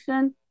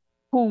Bashan,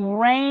 who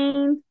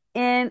reigned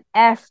in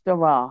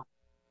Ashtaroth.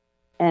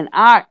 And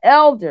our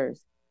elders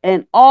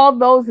and all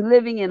those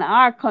living in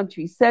our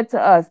country said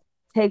to us,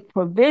 take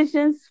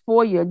provisions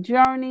for your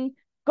journey.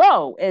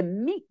 Go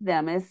and meet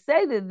them and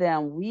say to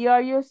them, we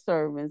are your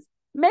servants.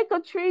 Make a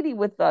treaty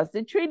with us.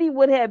 The treaty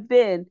would have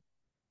been,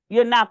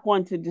 you're not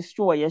going to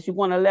destroy us. You're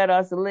going to let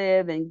us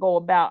live and go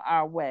about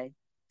our way.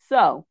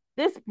 So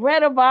this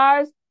bread of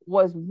ours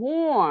was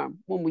warm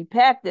when we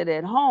packed it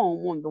at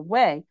home on the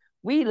way.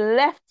 We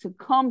left to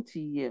come to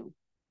you.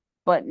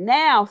 But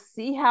now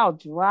see how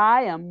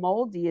dry and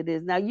moldy it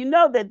is. Now you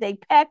know that they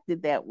packed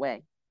it that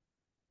way.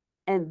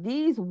 And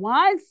these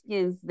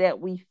wineskins that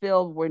we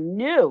filled were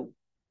new,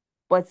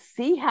 but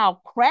see how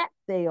cracked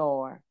they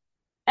are.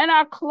 And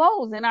our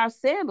clothes and our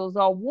sandals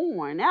are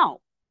worn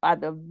out by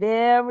the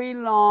very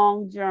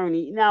long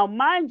journey. Now,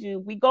 mind you,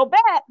 we go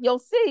back, you'll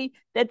see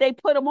that they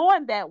put them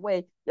on that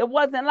way. It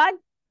wasn't like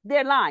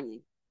they're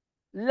lying.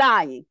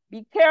 Lying.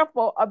 Be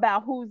careful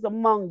about who's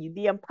among you.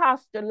 The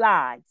imposter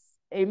lies.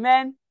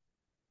 Amen.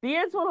 The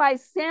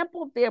Israelites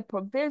sampled their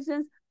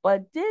provisions,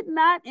 but did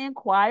not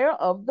inquire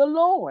of the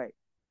Lord.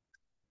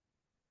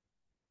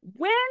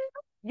 When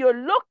you're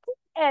looking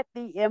at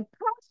the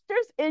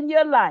imposters in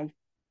your life,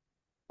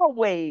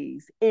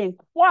 always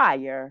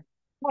inquire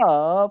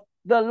of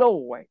the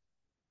Lord.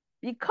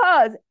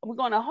 Because we're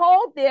going to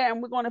hold there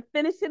and we're going to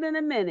finish it in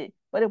a minute.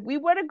 But if we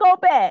were to go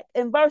back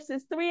in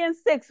verses 3 and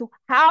 6,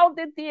 how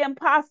did the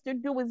imposter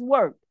do his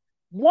work?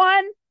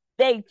 One,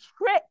 they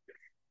tricked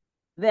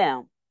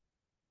them.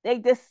 They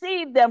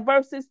deceived them,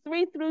 verses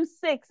 3 through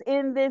 6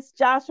 in this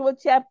Joshua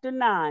chapter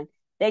 9.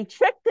 They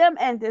tricked them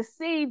and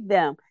deceived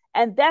them.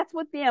 And that's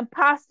what the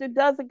imposter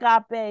does,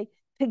 Agape,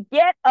 to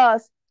get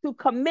us to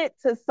commit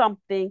to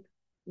something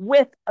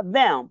with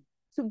them,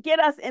 to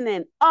get us in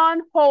an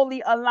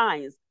unholy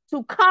alliance,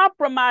 to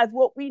compromise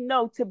what we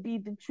know to be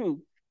the truth.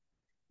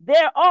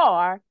 There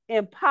are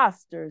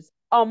imposters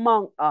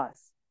among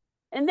us.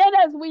 And then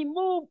as we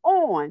move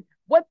on,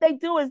 what they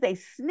do is they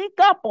sneak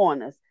up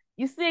on us.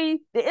 You see,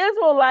 the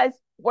Israelites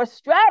were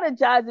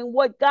strategizing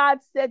what God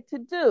said to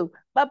do.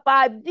 But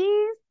by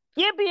these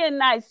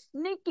Gibeonites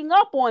sneaking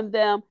up on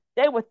them,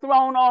 they were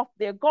thrown off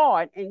their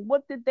guard. And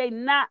what did they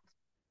not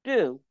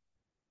do?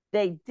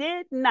 They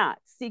did not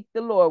seek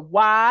the Lord.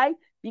 Why?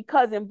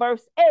 Because in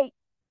verse 8,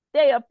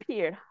 they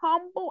appeared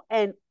humble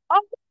and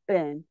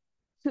open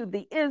to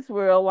the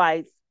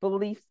Israelites'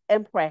 beliefs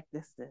and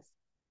practices.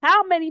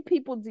 How many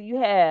people do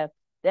you have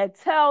that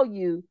tell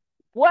you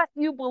what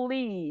you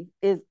believe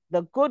is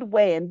the good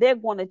way and they're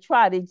going to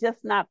try, they're just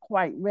not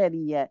quite ready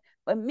yet?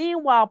 But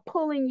meanwhile,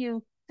 pulling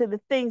you to the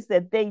things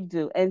that they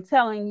do and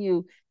telling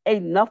you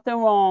ain't nothing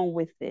wrong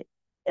with it.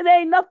 It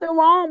ain't nothing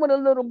wrong with a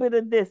little bit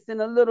of this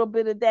and a little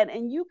bit of that.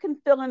 And you can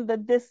fill in the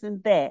this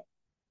and that.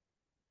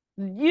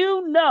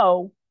 You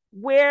know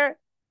where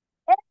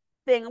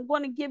anything, I'm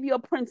going to give you a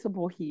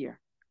principle here.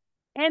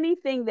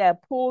 Anything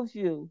that pulls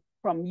you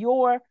from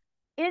your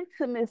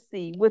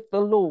intimacy with the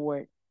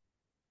Lord,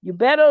 you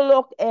better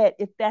look at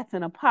if that's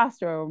an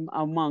imposter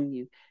among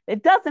you.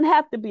 It doesn't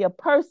have to be a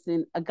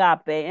person,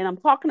 Agape, and I'm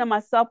talking to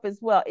myself as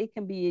well. It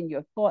can be in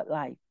your thought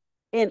life,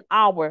 in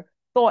our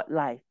thought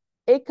life.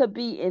 It could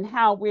be in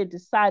how we're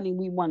deciding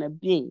we want to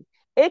be.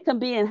 It can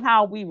be in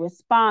how we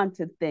respond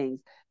to things.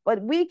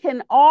 But we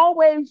can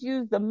always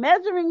use the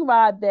measuring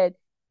rod that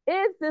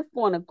is this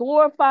going to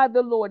glorify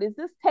the Lord? Is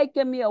this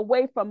taking me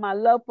away from my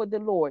love for the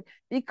Lord?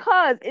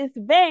 Because it's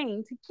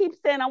vain to keep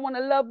saying, I want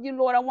to love you,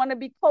 Lord. I want to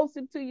be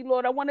closer to you,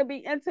 Lord. I want to be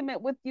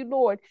intimate with you,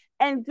 Lord,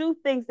 and do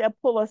things that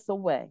pull us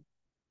away.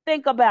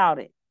 Think about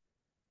it.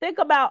 Think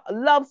about a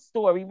love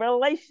story,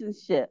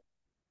 relationship.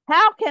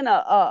 How can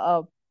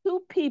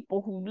two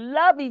people who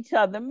love each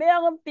other,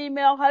 male and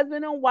female,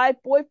 husband and wife,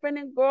 boyfriend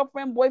and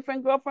girlfriend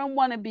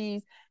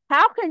wannabes,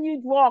 how can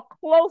you draw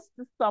close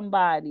to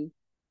somebody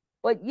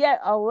but yet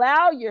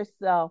allow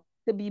yourself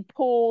to be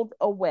pulled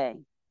away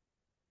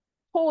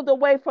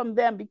from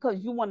them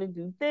because you want to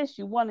do this,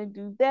 you want to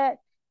do that?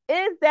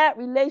 Is that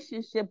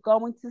relationship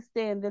going to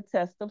stand the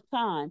test of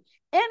time?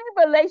 Any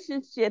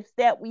relationships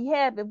that we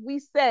have, if we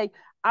say,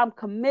 I'm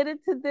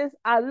committed to this,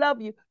 I love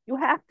you, you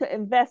have to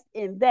invest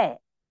in that.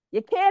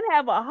 You can't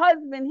have a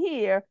husband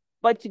here,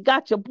 but you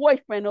got your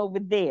boyfriend over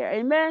there.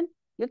 Amen?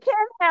 You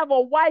can't have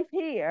a wife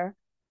here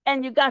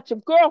and you got your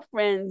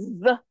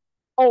girlfriends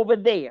over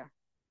there.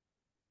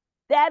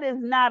 That is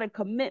not a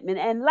commitment.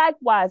 And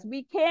likewise,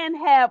 we can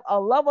have a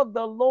love of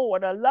the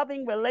Lord, a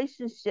loving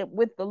relationship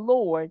with the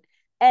Lord,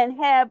 and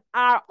have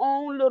our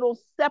own little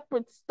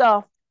separate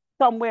stuff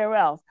somewhere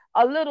else,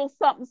 a little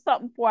something,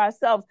 something for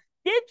ourselves.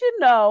 Did you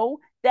know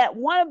that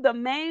one of the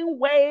main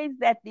ways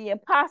that the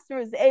imposter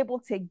is able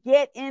to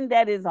get in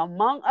that is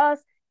among us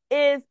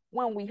is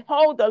when we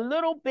hold a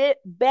little bit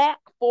back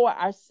for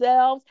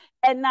ourselves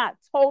and not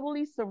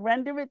totally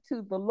surrender it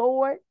to the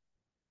Lord?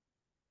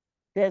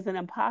 There's an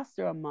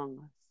imposter among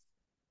us.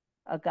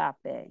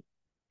 Agape.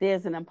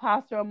 There's an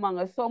imposter among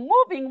us. So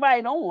moving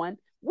right on,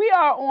 we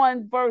are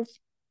on verse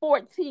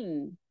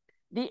 14.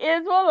 The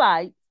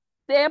Israelites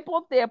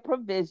sampled their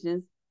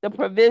provisions, the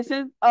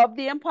provisions of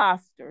the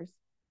impostors,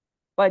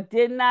 but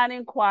did not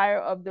inquire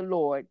of the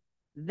Lord.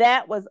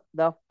 That was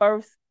the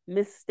first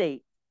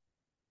mistake.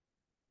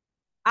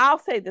 I'll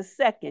say the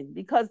second,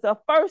 because the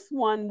first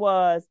one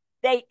was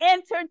they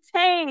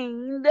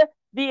entertained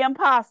the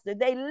imposter.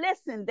 They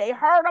listened, they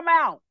heard them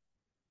out.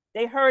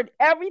 They heard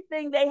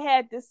everything they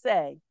had to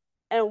say.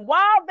 And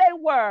while they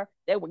were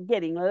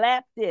getting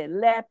lapped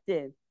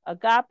in.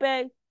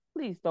 Agape,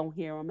 please don't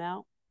hear them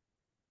out.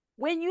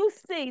 When you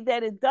see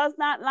that it does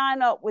not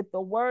line up with the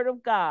word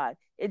of God,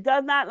 it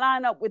does not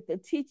line up with the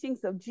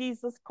teachings of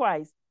Jesus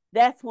Christ,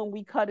 that's when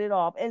we cut it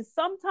off. And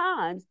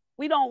sometimes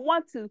we don't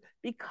want to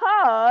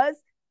because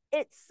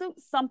it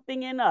suits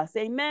something in us.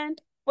 Amen.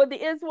 For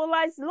the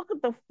Israelites, look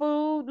at the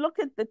food, look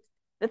at the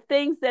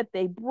things that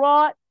they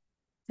brought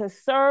to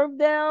serve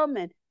them.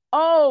 And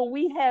oh,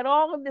 we had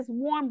all of this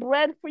warm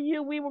bread for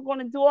you. We were going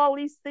to do all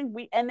these things.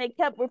 And they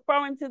kept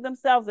referring to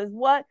themselves as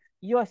what?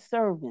 Your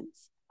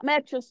servants. I'm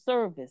at your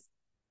service.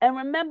 And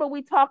remember,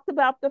 we talked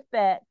about the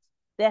fact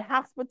that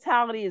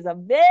hospitality is a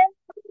very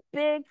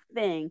big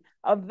thing,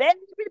 a very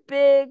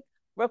big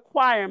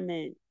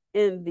requirement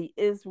in the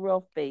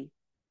Israel faith.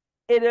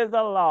 It is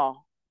a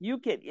law.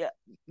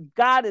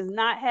 God is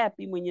not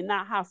happy when you're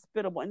not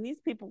hospitable. And these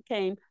people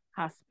came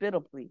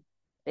hospitably.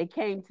 They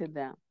came to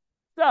them.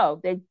 So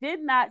they did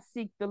not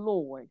seek the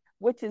Lord,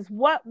 which is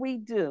what we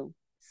do.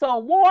 So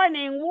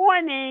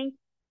warning,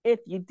 if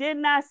you did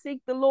not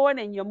seek the Lord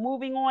and you're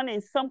moving on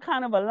in some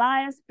kind of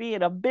alliance, be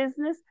it a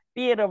business,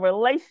 be it a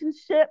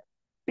relationship,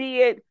 be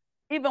it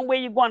even where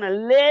you're going to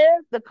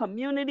live, the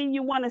community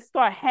you want to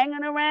start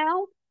hanging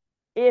around,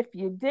 if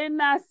you did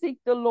not seek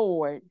the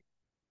Lord,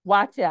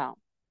 watch out.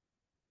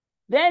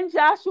 Then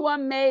Joshua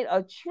made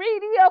a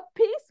treaty of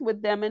peace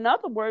with them. In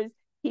other words,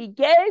 he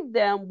gave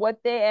them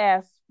what they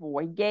asked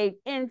for. He gave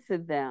into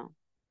them.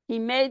 He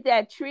made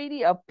that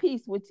treaty of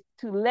peace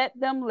to let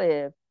them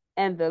live.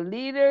 And the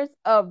leaders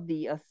of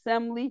the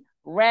assembly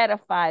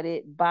ratified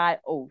it by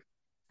oath.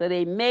 So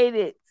they made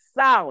it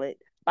solid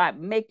by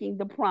making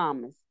the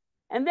promise.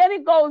 And then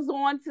it goes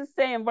on to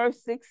say in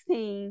verse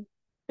 16,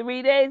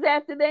 3 days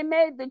after they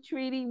made the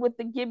treaty with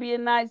the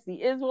Gibeonites,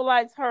 the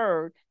Israelites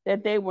heard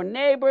that they were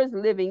neighbors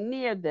living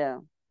near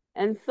them.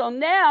 And so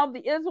now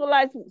the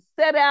Israelites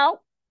set out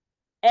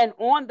and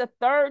on the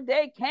third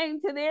day came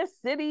to their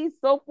cities,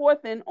 so forth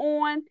and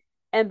on.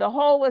 And the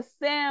whole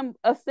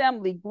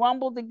assembly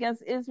grumbled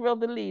against Israel,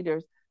 the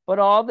leaders. But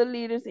all the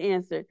leaders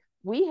answered,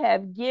 we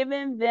have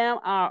given them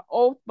our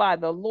oath by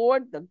the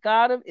Lord, the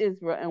God of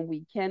Israel, and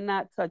we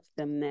cannot touch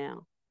them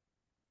now.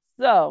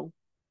 So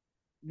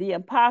the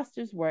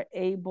impostors were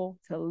able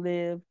to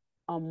live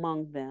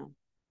among them.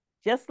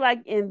 Just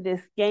like in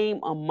this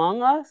game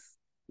Among Us,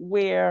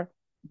 where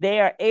they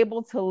are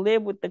able to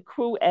live with the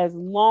crew as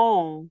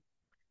long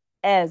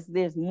as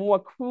there's more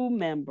crew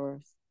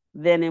members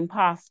than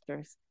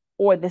imposters,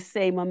 or the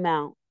same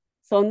amount.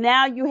 So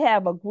now you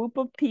have a group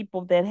of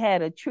people that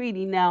had a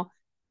treaty. Now,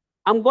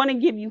 I'm going to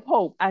give you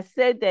hope. I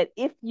said that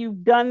if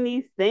you've done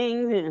these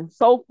things and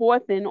so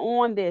forth and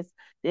on,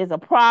 there's a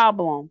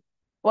problem.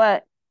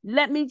 But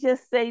let me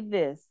just say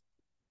this.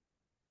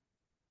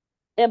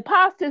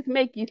 Imposters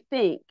make you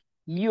think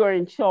you're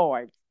in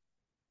charge.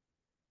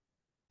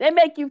 They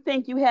make you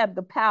think you have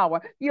the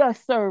power. You're a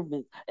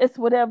servant. It's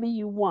whatever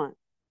you want.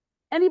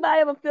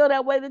 Anybody ever feel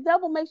that way? The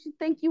devil makes you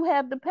think you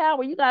have the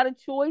power. You got a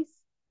choice.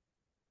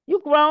 You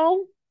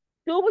grown.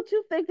 Do what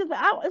you think is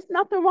out. It's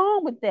nothing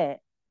wrong with that.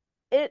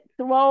 It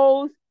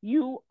throws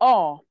you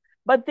off.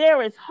 But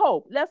there is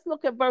hope. Let's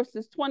look at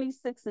verses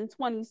 26 and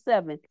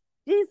 27.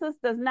 Jesus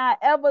does not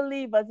ever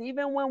leave us,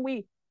 even when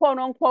we quote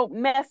unquote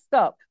messed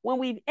up, when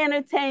we've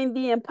entertained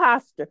the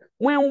imposter,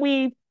 when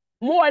we've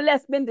more or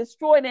less been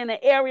destroyed in an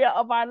area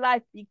of our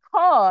life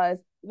because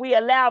we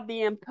allowed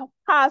the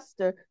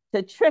imposter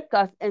to trick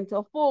us and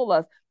to fool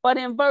us. But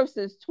in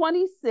verses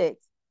 26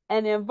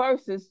 and in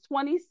verses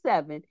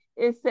 27,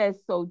 it says,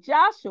 so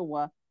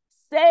Joshua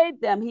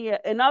saved them here.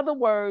 In other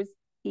words,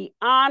 he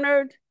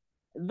honored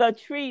the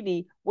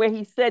treaty where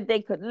he said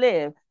they could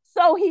live.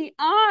 So he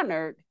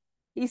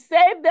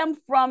saved them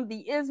from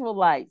the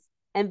Israelites,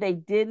 and they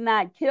did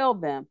not kill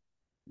them.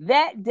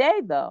 That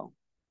day, though,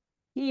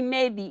 he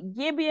made the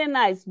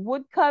Gibeonites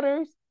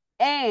woodcutters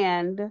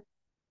and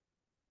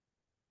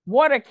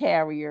water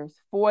carriers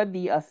for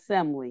the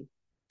assembly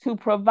to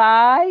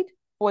provide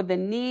for the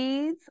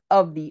needs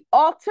of the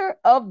altar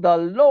of the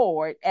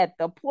Lord at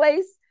the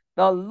place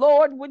the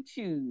Lord would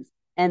choose.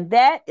 And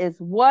that is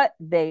what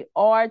they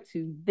are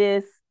to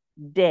this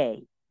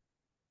day.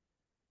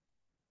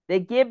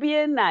 The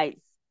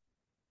Gibeonites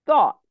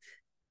thought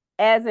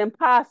as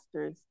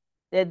imposters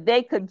that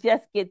they could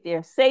just get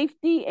their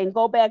safety and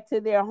go back to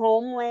their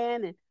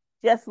homeland and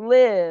just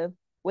live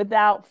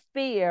without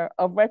fear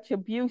of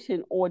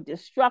retribution or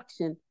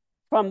destruction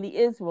from the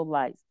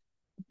Israelites.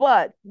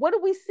 But what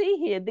do we see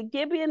here? The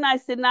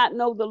Gibeonites did not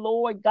know the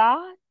Lord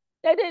God.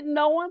 They didn't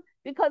know him.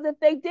 Because if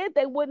they did,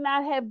 they would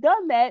not have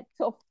done that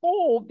to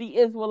fool the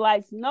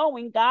Israelites,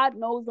 knowing God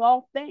knows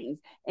all things.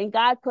 And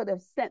God could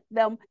have sent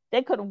them,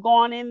 they could have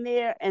gone in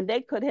there and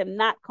they could have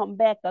not come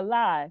back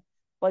alive.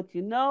 But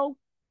you know,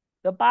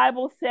 the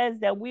Bible says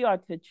that we are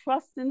to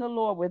trust in the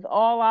Lord with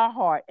all our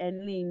heart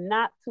and lean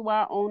not to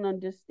our own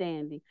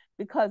understanding,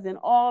 because in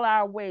all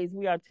our ways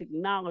we are to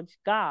acknowledge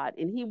God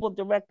and He will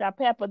direct our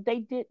path. But they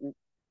didn't.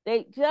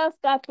 They just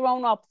got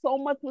thrown off. So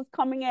much was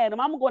coming at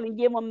them. I'm going to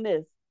give them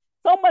this.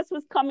 So much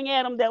was coming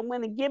at them that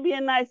when the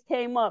Gibeonites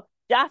came up,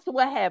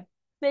 Joshua had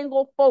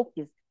single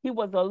focus. He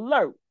was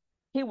alert.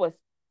 He was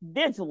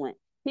vigilant.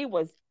 He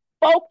was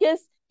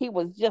focused. He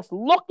was just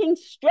looking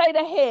straight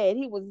ahead.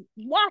 He was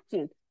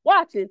watching.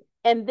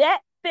 And that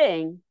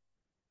thing,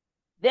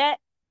 that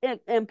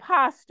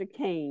imposter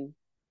came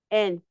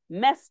and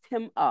messed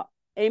him up.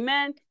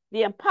 Amen.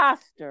 The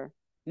imposter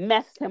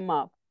messed him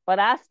up. But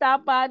I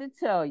stopped by to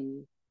tell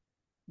you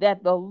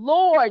that the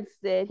Lord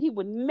said He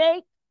would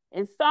make,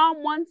 in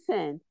Psalm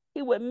 110,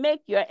 He would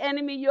make your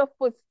enemy your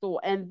footstool,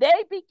 and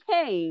they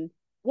became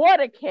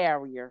water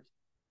carriers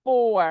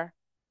for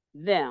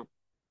them.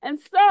 And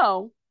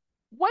so,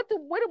 what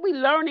are we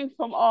learning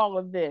from all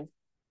of this?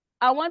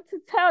 I want to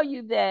tell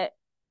you that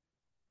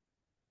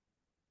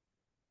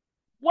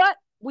what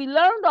we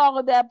learned all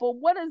of that, but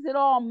what does it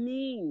all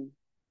mean,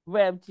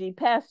 Rev G,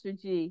 Pastor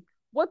G?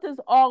 What does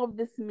all of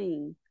this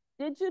mean?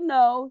 Did you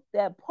know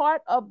that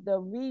part of the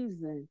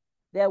reason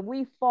that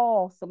we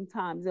fall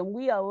sometimes and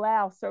we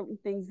allow certain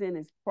things in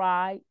is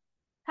pride?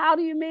 How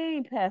do you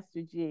mean,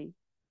 Pastor G?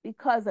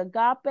 Because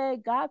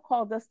Agape, God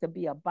called us to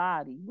be a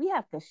body. We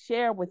have to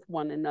share with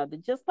one another,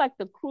 just like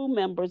the crew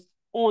members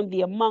on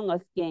the Among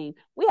Us game.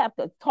 We have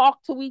to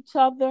talk to each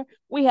other.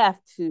 We have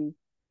to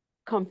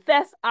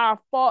confess our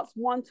faults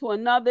one to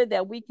another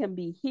that we can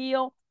be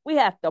healed. We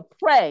have to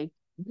pray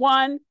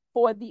one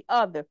for the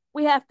other.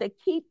 We have to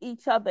keep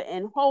each other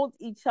and hold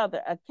each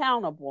other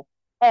accountable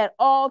at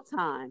all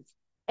times.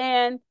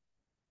 And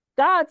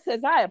God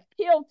says, I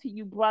appeal to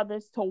you,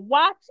 brothers, to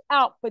watch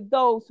out for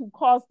those who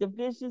cause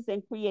divisions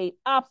and create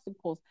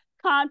obstacles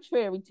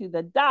contrary to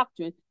the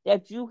doctrine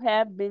that you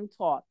have been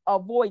taught.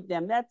 Avoid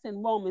them. That's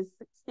in Romans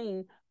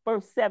 16,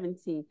 verse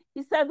 17.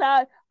 He says,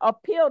 I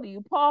appeal to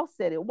you. Paul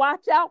said it.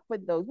 Watch out for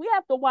those. We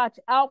have to watch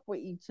out for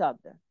each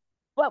other.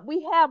 But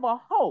we have a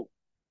hope,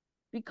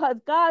 because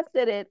God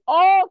said at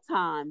all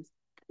times,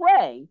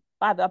 pray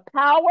by the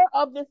power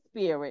of the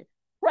Spirit.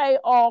 Pray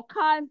all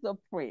kinds of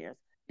prayers.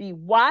 Be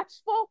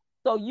watchful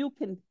so you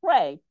can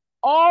pray.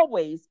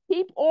 Always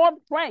keep on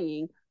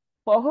praying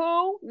for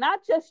who?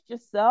 Not just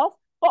yourself,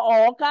 but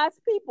all God's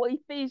people.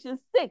 Ephesians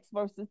 6,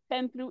 verses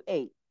 10 through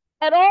 8.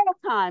 At all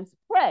times,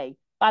 pray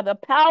by the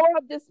power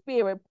of the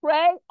Spirit.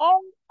 Pray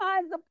all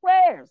kinds of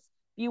prayers.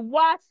 Be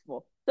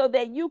watchful so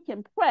that you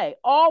can pray.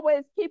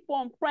 Always keep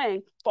on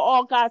praying for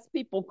all God's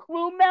people.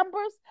 Crew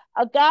members,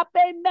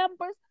 Agape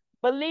members,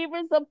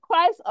 believers of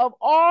Christ of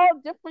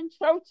all different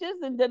churches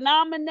and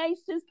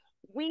denominations,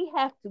 we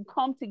have to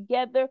come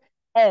together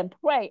and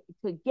pray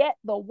to get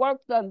the work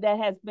done that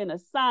has been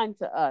assigned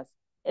to us.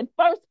 In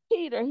 1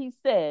 Peter, he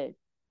said,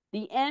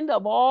 the end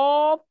of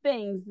all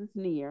things is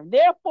near.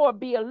 Therefore,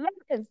 be alert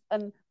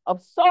and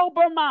of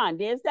sober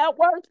mind. There's that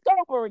word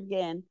sober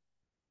again.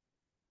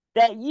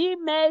 That ye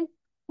may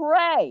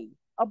pray.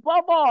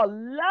 Above all,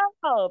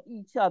 love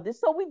each other.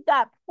 So we've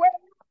got prayer,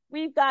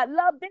 we've got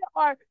love.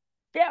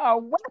 There are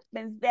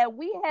weapons that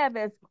we have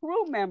as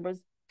crew members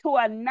to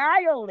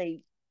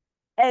annihilate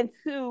and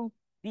to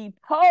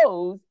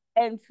depose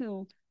and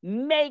to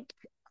make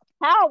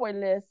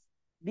powerless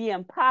the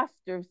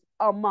imposters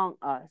among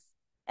us.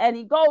 And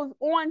he goes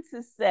on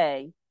to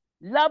say,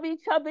 love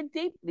each other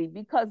deeply,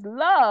 because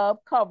love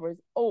covers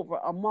over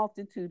a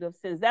multitude of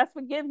sins. That's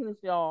forgiveness,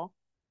 y'all.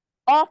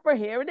 Offer,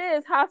 here it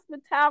is,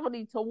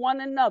 hospitality to one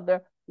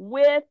another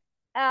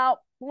without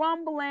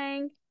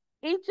grumbling.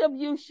 Each of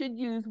you should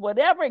use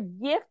whatever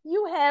gift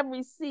you have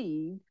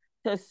received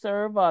to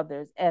serve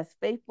others as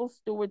faithful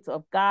stewards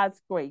of God's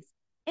grace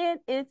in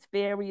its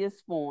various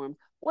forms.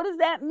 What does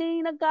that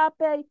mean,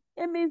 Agape?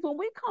 It means when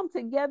we come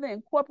together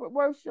in corporate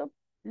worship,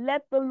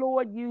 let the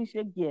Lord use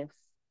your gifts.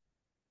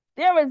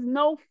 There is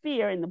no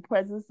fear in the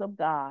presence of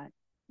God.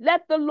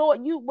 Let the Lord,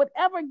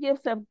 whatever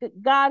gifts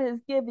God has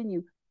given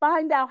you,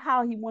 find out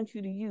how He wants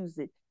you to use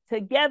it.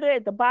 Together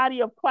at the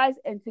body of Christ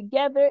and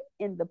together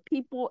in the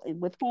people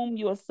with whom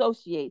you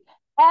associate.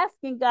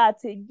 Asking God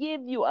to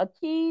give you a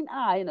keen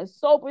eye and a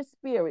sober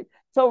spirit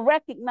to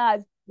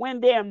recognize when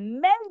there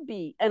may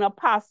be an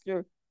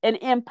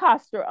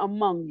imposter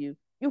among you.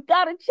 You've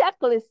got a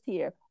checklist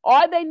here.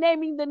 Are they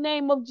naming the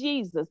name of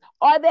Jesus?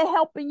 Are they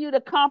helping you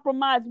to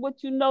compromise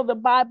what you know the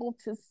Bible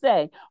to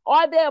say?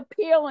 Are they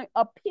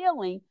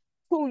appealing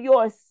to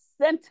your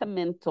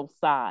sentimental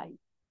side?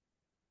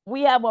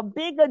 We have a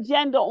big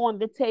agenda on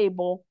the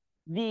table.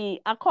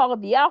 I call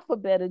it the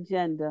alphabet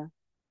agenda.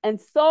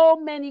 And so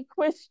many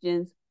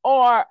Christians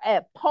are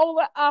at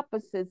polar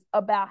opposites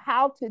about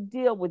how to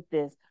deal with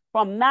this,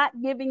 from not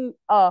giving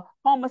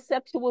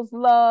homosexuals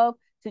love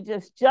to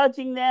just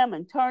judging them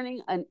and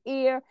turning an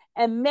ear.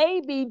 And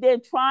maybe they're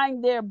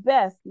trying their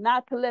best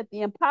not to let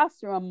the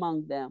imposter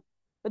among them.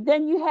 But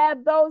then you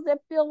have those that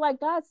feel like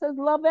God says,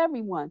 love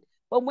everyone.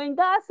 But when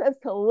God says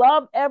to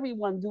love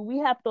everyone, do we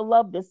have to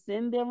love the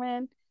sin they're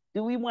in?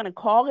 Do we want to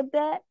call it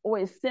that? Or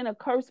is sin a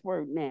curse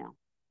word now?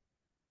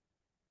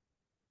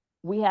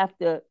 We have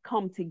to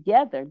come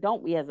together,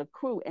 don't we, as a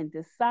crew, and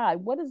decide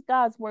what is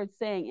God's word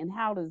saying and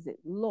how does it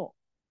look?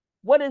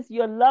 What is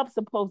your love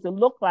supposed to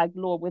look like,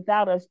 Lord,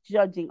 without us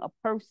judging a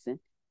person,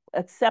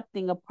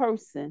 accepting a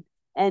person,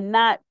 and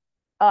not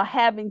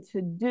having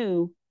to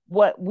do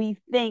what we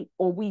think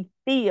or we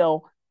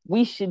feel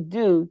we should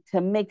do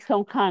to make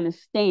some kind of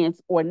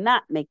stance or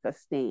not make a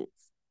stance?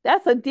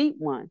 That's a deep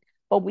one.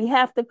 But we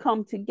have to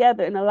come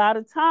together. And a lot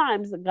of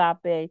times,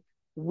 Agape,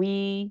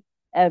 we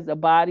as the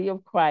body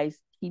of Christ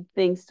keep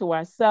things to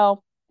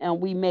ourselves and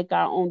we make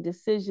our own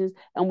decisions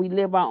and we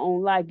live our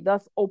own life,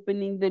 thus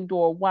opening the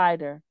door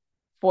wider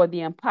for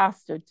the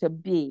imposter to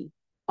be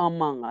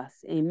among us.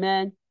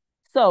 Amen.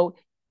 So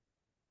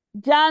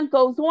John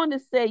goes on to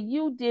say,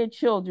 you, dear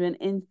children,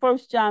 in 1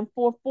 John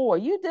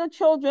 4:4, you, dear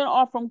children,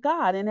 are from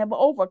God and have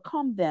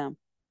overcome them,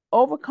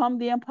 overcome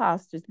the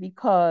impostors,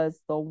 because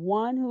the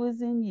one who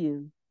is in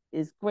you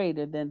is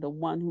greater than the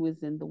one who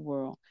is in the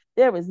world.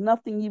 There is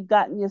nothing you've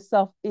gotten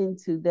yourself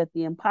into that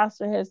the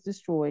imposter has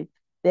destroyed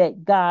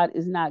that God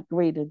is not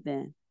greater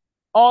than.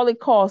 All it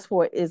calls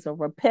for is a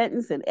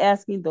repentance and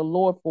asking the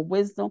Lord for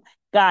wisdom,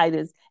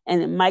 guidance,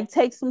 and it might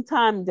take some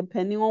time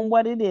depending on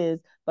what it is,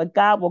 but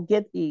God will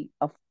get the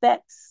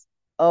effects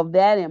of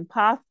that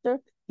imposter,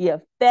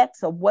 the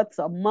effects of what's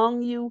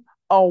among you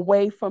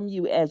away from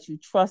you as you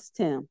trust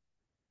him.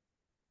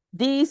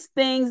 These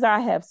things I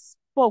have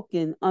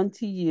spoken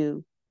unto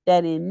you,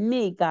 that in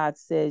me, God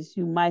says,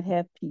 you might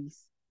have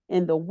peace.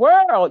 In the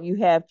world you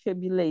have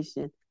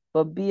tribulation,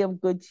 but be of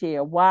good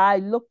cheer. Why?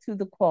 Look to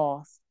the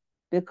cross.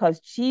 Because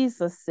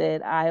Jesus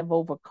said, I have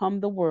overcome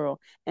the world.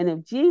 And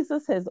if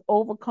Jesus has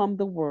overcome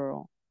the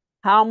world,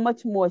 how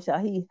much more shall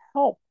he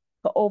help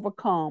to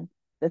overcome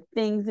the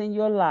things in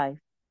your life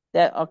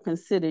that are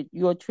considered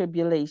your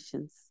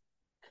tribulations?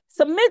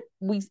 Submit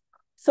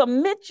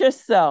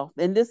yourself.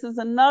 And this is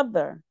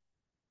another.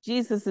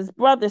 Jesus's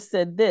brother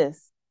said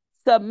this: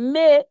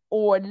 submit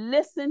or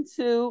listen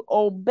to,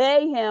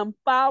 obey him,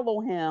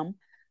 follow him.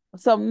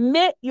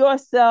 Submit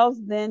yourselves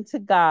then to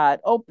God.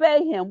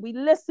 Obey him. We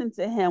listen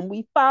to him.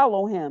 We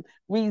follow him.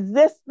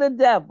 Resist the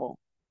devil.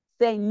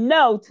 Say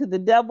no to the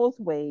devil's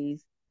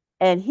ways,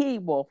 and he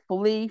will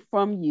flee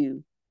from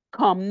you.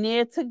 Come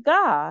near to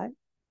God,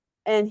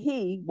 and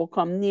he will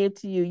come near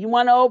to you. You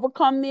want to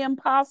overcome the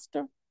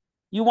imposter?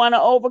 You want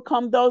to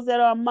overcome those that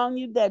are among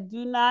you that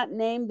do not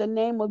name the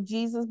name of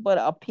Jesus but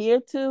appear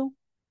to?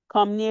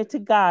 Come near to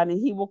God,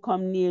 and he will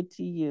come near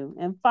to you.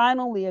 And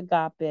finally,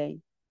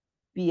 Agape,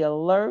 be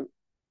alert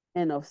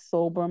and of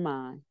sober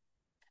mind.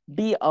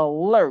 Be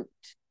alert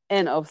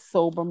and of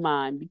sober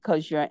mind,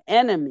 because your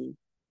enemy,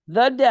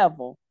 the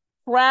devil,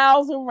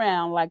 prowls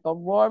around like a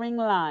roaring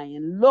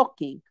lion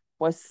looking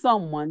for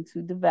someone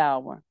to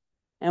devour.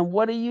 And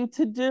what are you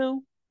to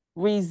do?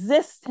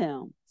 Resist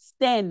him,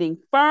 standing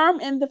firm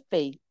in the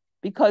faith,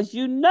 because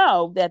you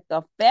know that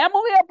the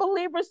family of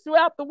believers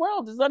throughout the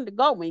world is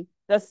undergoing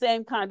the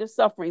same kind of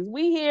sufferings.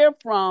 We hear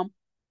from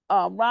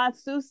Ron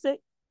Susick,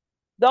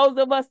 those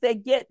of us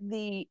that get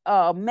the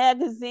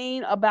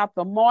magazine about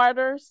the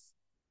martyrs.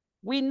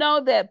 We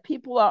know that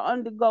people are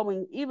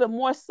undergoing even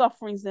more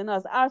sufferings than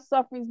us. Our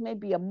sufferings may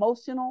be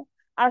emotional.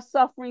 Our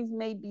sufferings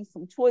may be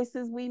some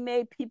choices we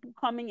made, people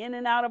coming in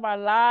and out of our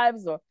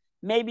lives, or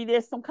maybe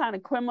there's some kind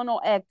of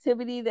criminal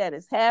activity that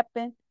has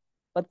happened.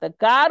 But the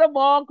God of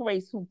all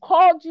grace, who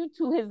called you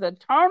to his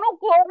eternal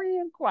glory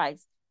in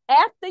Christ,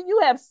 after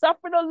you have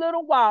suffered a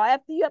little while,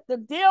 after you have to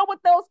deal with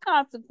those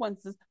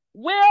consequences,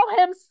 will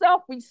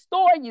himself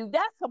restore you.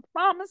 That's a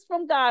promise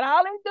from God.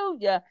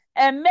 Hallelujah.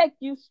 And make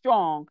you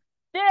strong.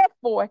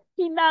 Therefore,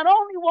 he not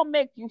only will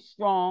make you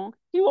strong,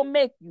 he will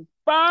make you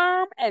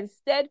firm and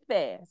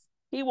steadfast.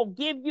 He will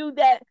give you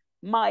that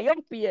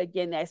myopia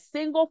again, that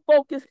single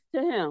focus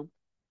to him.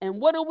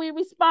 And what do we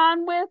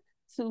respond with?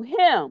 To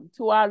him,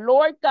 to our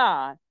Lord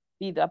God,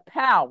 be the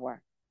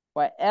power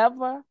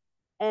forever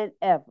and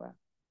ever.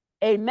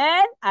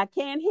 Amen. I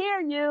can't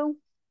hear you.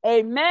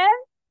 Amen.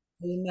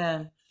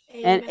 Amen.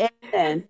 And amen.